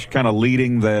the Rush kind of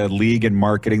leading the league in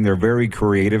marketing. They're very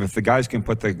creative. If the guys can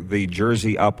put the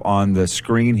jersey up on the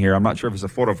screen here, I'm not sure if it's a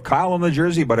photo of Kyle on the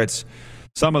jersey, but it's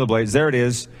some of the Blades. There it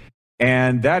is.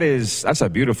 And that's a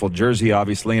beautiful jersey,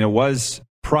 obviously, and it was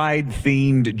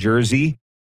Pride-themed jersey.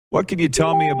 What can you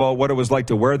tell me about what it was like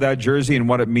to wear that jersey and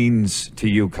what it means to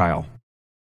you, Kyle?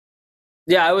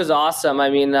 Yeah, it was awesome. I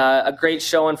mean, a great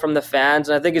showing from the fans.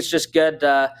 And I think it's just good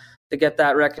to get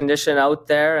that recognition out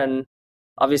there. And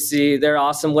obviously, they're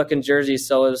awesome-looking jerseys.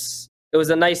 So it was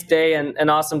a nice day and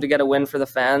awesome to get a win for the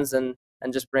fans and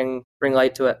just bring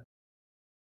light to it.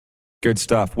 Good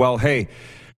stuff. Well, hey,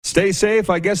 stay safe.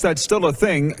 I guess that's still a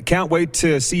thing. Can't wait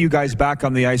to see you guys back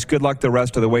on the ice. Good luck the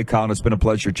rest of the way, Kyle. It's been a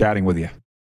pleasure chatting with you.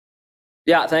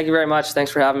 Yeah, thank you very much.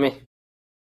 Thanks for having me.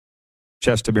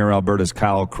 Chestermere, Alberta's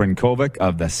Kyle Crnkovic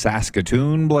of the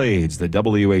Saskatoon Blades, the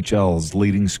WHL's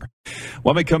leading scorer.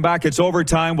 When we come back, it's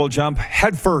overtime. We'll jump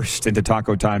headfirst into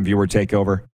Taco Time viewer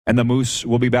takeover. And the Moose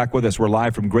will be back with us. We're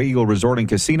live from Grey Eagle Resort and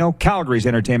Casino, Calgary's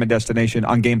entertainment destination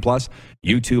on Game Plus,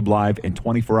 YouTube Live, and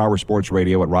 24-hour sports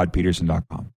radio at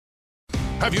rodpeterson.com.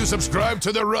 Have you subscribed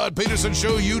to the Rod Peterson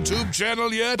Show YouTube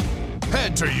channel yet?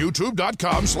 Head to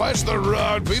youtube.com/The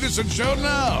Rod Peterson Show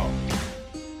now.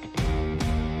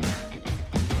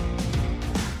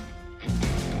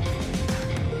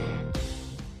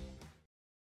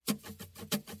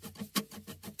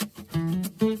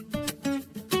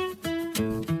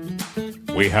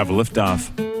 We have liftoff.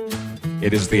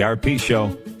 It is the RP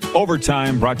Show.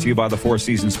 Overtime, brought to you by the Four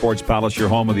Seasons Sports Palace, your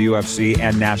home of the UFC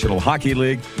and National Hockey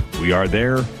League. We are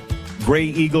there. Grey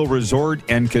Eagle Resort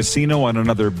and Casino on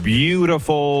another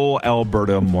beautiful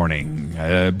Alberta morning.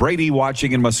 Brady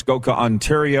watching in Muskoka,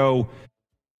 Ontario.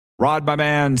 Rod, my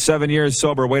man, 7 years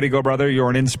sober. Way to go, brother. You're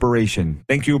an inspiration.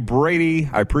 Thank you, Brady.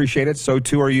 I appreciate it. So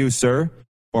too are you, sir.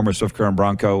 Former Swift Current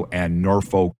Bronco and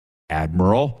Norfolk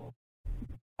Admiral.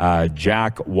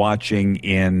 Jack watching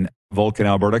in Vulcan,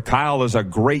 Alberta. Kyle is a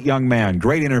great young man.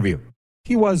 Great interview.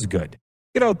 He was good.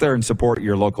 Get out there and support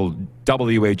your local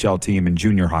WHL team and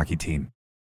junior hockey team.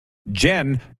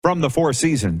 Jen from the Four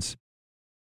Seasons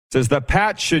says the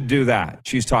Pats should do that.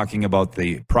 She's talking about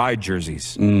the Pride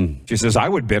jerseys. She says, I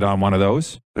would bid on one of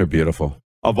those. They're beautiful.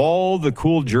 Of all the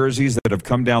cool jerseys that have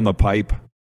come down the pipe,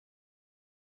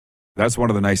 that's one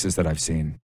of the nicest that I've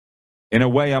seen. In a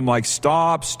way, I'm like,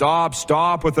 stop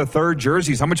with the third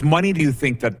jerseys. How much money do you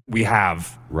think that we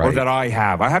have or that I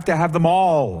have? I have to have them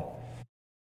all.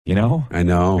 You know? I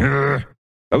know.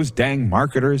 Those dang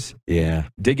marketers. Yeah.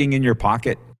 Digging in your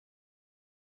pocket.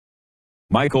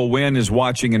 Michael Wynn is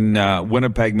watching in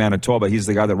Winnipeg, Manitoba. He's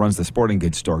the guy that runs the sporting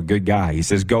goods store. Good guy. He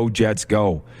says, go Jets,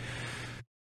 go.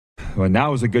 Well,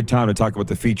 now is a good time to talk about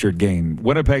the featured game.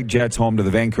 Winnipeg Jets home to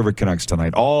the Vancouver Canucks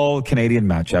tonight. All Canadian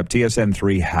matchup. TSN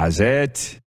 3 has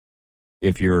it.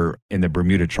 If you're in the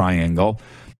Bermuda Triangle.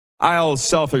 I'll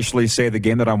selfishly say the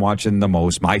game that I'm watching the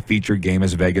most, my featured game,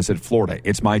 is Vegas at Florida.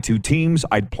 It's my two teams.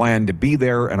 I'd planned to be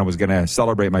there, and I was going to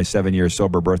celebrate my 7-year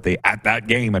sober birthday at that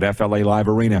game at FLA Live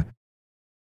Arena.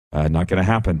 Not going to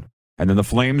happen. And then the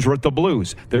Flames were at the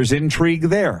Blues. There's intrigue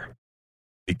there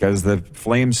because the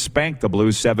Flames spanked the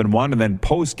Blues 7-1 and then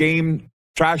post-game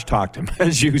trash talked him,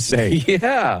 as you say.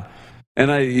 Yeah.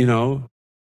 And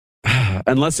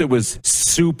unless it was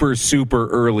super, super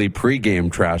early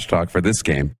pregame trash talk for this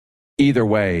game, either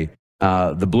way,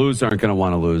 the Blues aren't going to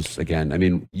want to lose again. I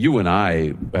mean, you and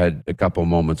I had a couple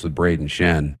moments with Braden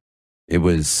Shen. It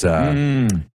was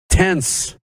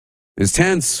tense. It was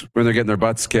tense when they're getting their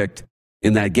butts kicked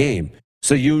in that game.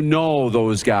 So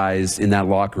those guys in that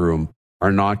locker room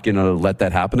are not going to let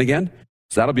that happen again.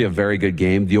 So that'll be a very good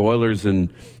game. The Oilers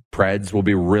and Preds will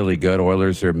be really good.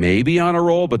 Oilers are maybe on a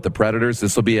roll, but the Predators,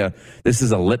 this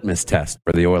is a litmus test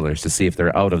for the Oilers to see if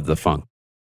they're out of the funk.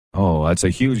 Oh, that's a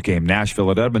huge game.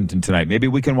 Nashville at Edmonton tonight. Maybe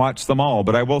we can watch them all.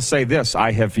 But I will say this.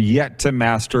 I have yet to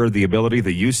master the ability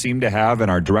that you seem to have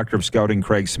and our director of scouting,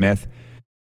 Craig Smith,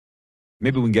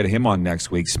 Maybe we can get him on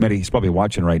next week. Smitty, he's probably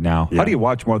watching right now. Yeah. How do you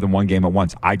watch more than one game at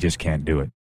once? I just can't do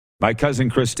it. My cousin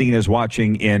Christine is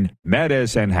watching in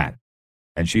Medicine Hat.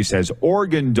 And she says,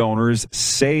 organ donors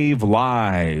save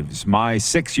lives. My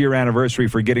 6-year anniversary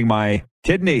for getting my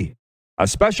kidney. A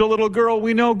special little girl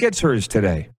we know gets hers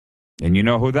today. And you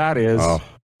know who that is. Oh,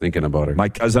 thinking about her. My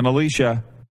cousin Alicia.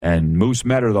 And Moose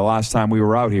met her the last time we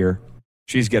were out here.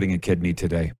 She's getting a kidney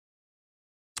today.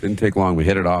 Didn't take long. We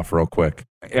hit it off real quick.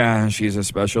 Yeah, she's a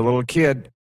special little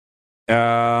kid. Like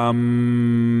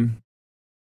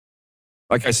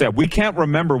I said, we can't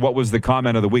remember what was the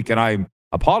comment of the week, and I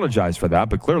apologize for that,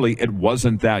 but clearly it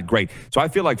wasn't that great. So I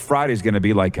feel like Friday's going to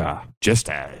be like the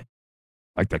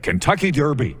Kentucky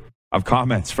Derby of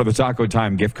comments for the Taco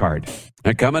Time gift card.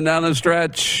 And coming down the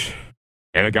stretch.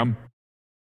 Here they come.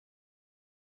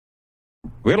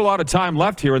 We had a lot of time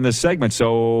left here in this segment,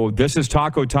 so this is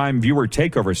Taco Time viewer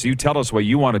takeover. So you tell us what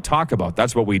you want to talk about.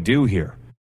 That's what we do here.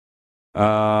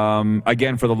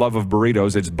 Again, for the love of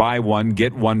burritos, it's buy one,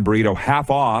 get one burrito half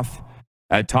off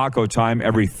at Taco Time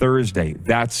every Thursday.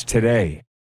 That's today.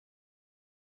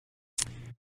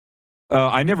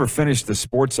 I never finished the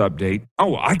sports update.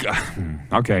 Oh,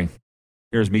 okay.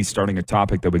 Here's me starting a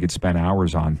topic that we could spend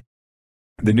hours on.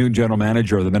 The new general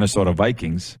manager of the Minnesota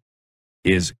Vikings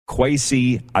is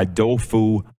Kwesi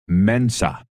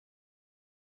Adolfo-Mensah.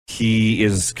 He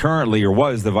is currently, or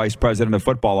was, the vice president of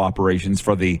football operations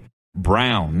for the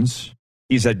Browns.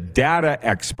 He's a data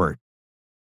expert,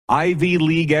 Ivy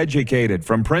League educated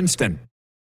from Princeton,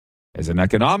 has an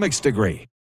economics degree,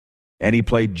 and he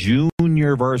played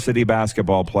junior varsity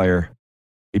basketball there.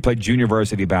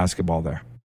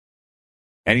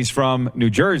 And he's from New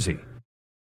Jersey,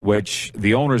 which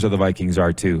the owners of the Vikings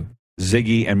are too,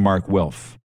 Ziggy and Mark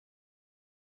Wilf.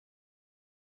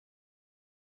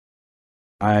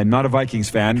 I'm not a Vikings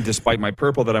fan, despite my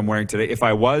purple that I'm wearing today. If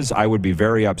I was, I would be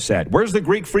very upset. Where's the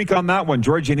Greek freak on that one?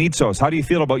 George Yanitsos, how do you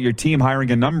feel about your team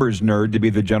hiring a numbers nerd to be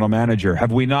the general manager?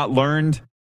 Have we not learned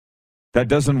that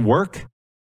doesn't work?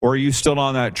 Or are you still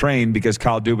on that train because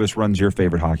Kyle Dubas runs your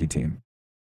favorite hockey team?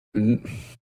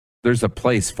 There's a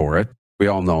place for it. We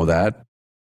all know that.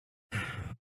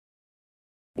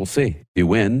 We'll see. If you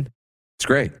win, it's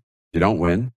great. If you don't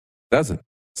win, it doesn't.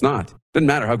 It's not. Doesn't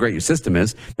matter how great your system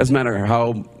is. Doesn't matter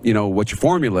how, what your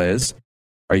formula is.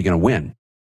 Are you going to win?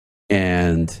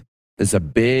 And it's a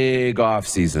big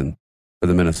offseason for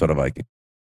the Minnesota Vikings.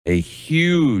 A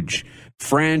huge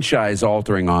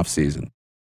franchise-altering offseason.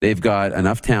 They've got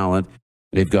enough talent.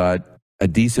 They've got a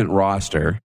decent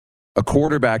roster. A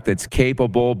quarterback that's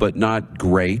capable but not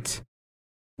great.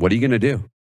 What are you going to do?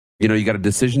 You got a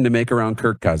decision to make around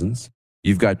Kirk Cousins.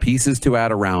 You've got pieces to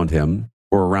add around him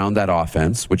or around that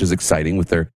offense, which is exciting with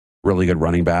their really good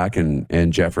running back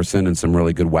and Jefferson and some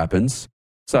really good weapons.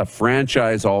 It's a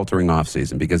franchise-altering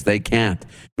offseason because they can't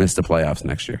miss the playoffs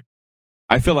next year.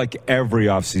 I feel like every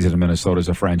offseason in Minnesota is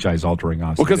a franchise-altering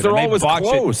offseason. Well, because they're always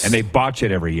close. And they botch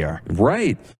it every year.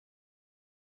 Right.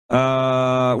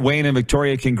 Wayne and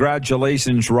Victoria,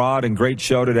 congratulations, Rod, and great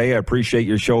show today. I appreciate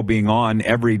your show being on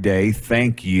every day.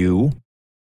 Thank you.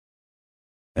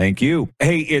 Thank you.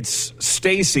 Hey, it's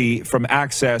Stacy from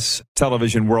Access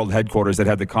Television World Headquarters that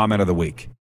had the comment of the week.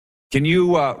 Can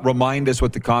you remind us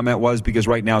what the comment was? Because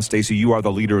right now, Stacy, you are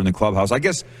the leader in the clubhouse. I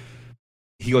guess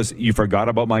he goes, you forgot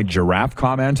about my giraffe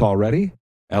comment already?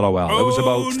 LOL. It was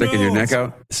about sticking your neck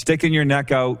out? Sticking your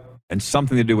neck out and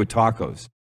something to do with tacos.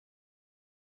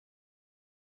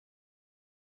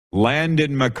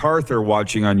 Landon MacArthur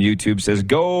watching on YouTube says,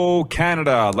 go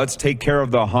Canada. Let's take care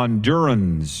of the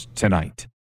Hondurans tonight.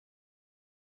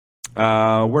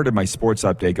 Where did my sports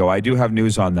update go? I do have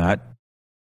news on that.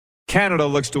 Canada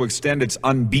looks to extend its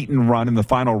unbeaten run in the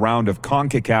final round of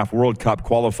CONCACAF World Cup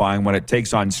qualifying when it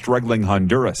takes on struggling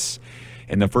Honduras.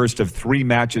 In the first of 3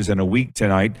 matches in a week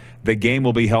tonight, the game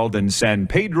will be held in San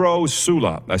Pedro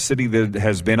Sula, a city that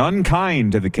has been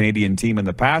unkind to the Canadian team in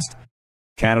the past.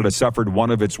 Canada suffered one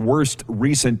of its worst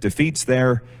recent defeats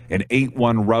there, an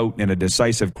 8-1 rout in a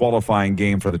decisive qualifying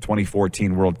game for the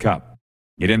 2014 World Cup.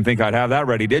 You didn't think I'd have that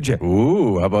ready, did you?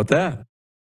 Ooh, how about that?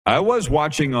 I was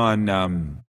watching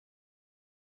on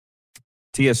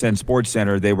TSN Sports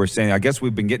Center. They were saying, I guess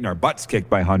we've been getting our butts kicked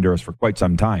by Honduras for quite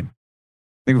some time.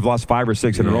 I think we've lost 5 or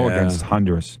 6 in a row against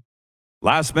Honduras.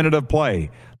 Last minute of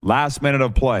play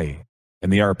in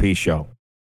the RP show.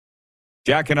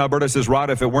 Jack in Alberta says, Rod,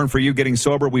 if it weren't for you getting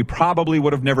sober, we probably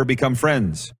would have never become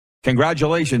friends.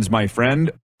 Congratulations, my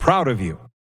friend. Proud of you.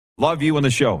 Love you in the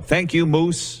show. Thank you,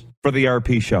 Moose, for the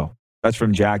RP show. That's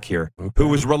from Jack here, who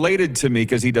was related to me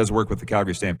because he does work with the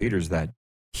Calgary Stampeders, that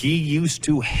he used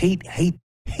to hate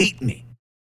me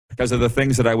because of the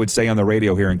things that I would say on the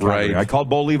radio here in Calgary. Right. I called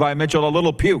Bo Levi Mitchell a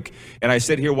little puke, and I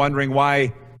sit here wondering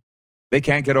why they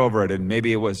can't get over it, and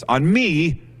maybe it was on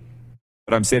me,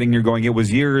 but I'm sitting here going, it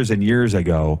was years and years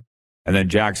ago, and then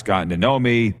Jack's gotten to know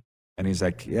me, and he's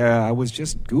like, yeah, I was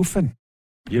just goofing.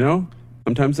 You know,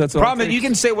 sometimes that's all. Problem is, you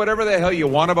can say whatever the hell you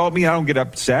want about me. I don't get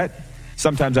upset.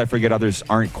 Sometimes I forget others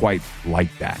aren't quite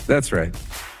like that. That's right.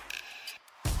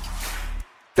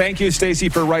 Thank you, Stacey,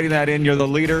 for writing that in. You're the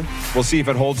leader. We'll see if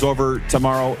it holds over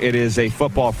tomorrow. It is a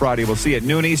Football Friday. We'll see you at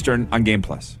noon Eastern on Game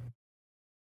Plus.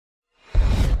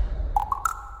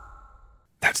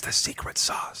 That's the secret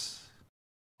sauce.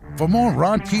 For more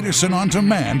Rod Peterson on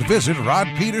demand, visit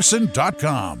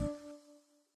rodpeterson.com.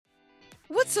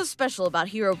 What's so special about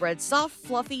Hero Bread's soft,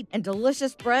 fluffy, and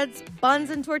delicious breads, buns,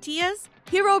 and tortillas?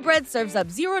 Hero Bread serves up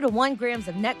 0 to 1 grams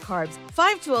of net carbs,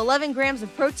 5 to 11 grams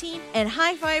of protein, and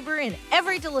high fiber in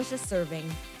every delicious serving.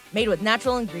 Made with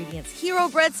natural ingredients, Hero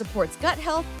Bread supports gut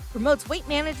health, promotes weight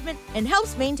management, and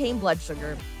helps maintain blood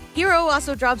sugar. Hero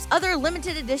also drops other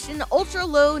limited edition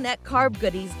ultra-low net carb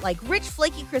goodies like rich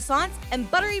flaky croissants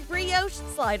and buttery brioche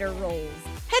slider rolls.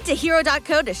 Head to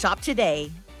hero.co to shop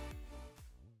today.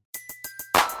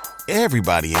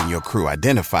 Everybody in your crew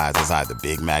identifies as either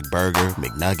Big Mac Burger,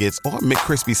 McNuggets, or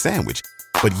McCrispy Sandwich.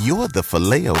 But you're the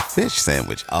Filet-O-Fish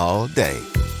Sandwich all day.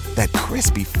 That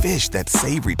crispy fish, that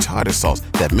savory tartar sauce,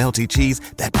 that melty cheese,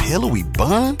 that pillowy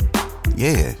bun.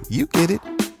 Yeah, you get it.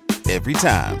 Every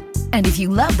time. And if you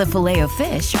love the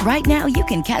Filet-O-Fish, right now you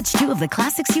can catch 2 of the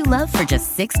classics you love for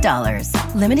just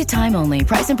 $6. Limited time only.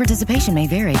 Price and participation may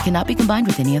vary. Cannot be combined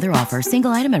with any other offer.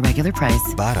 Single item at regular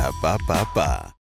price. Ba-da-ba-ba-ba.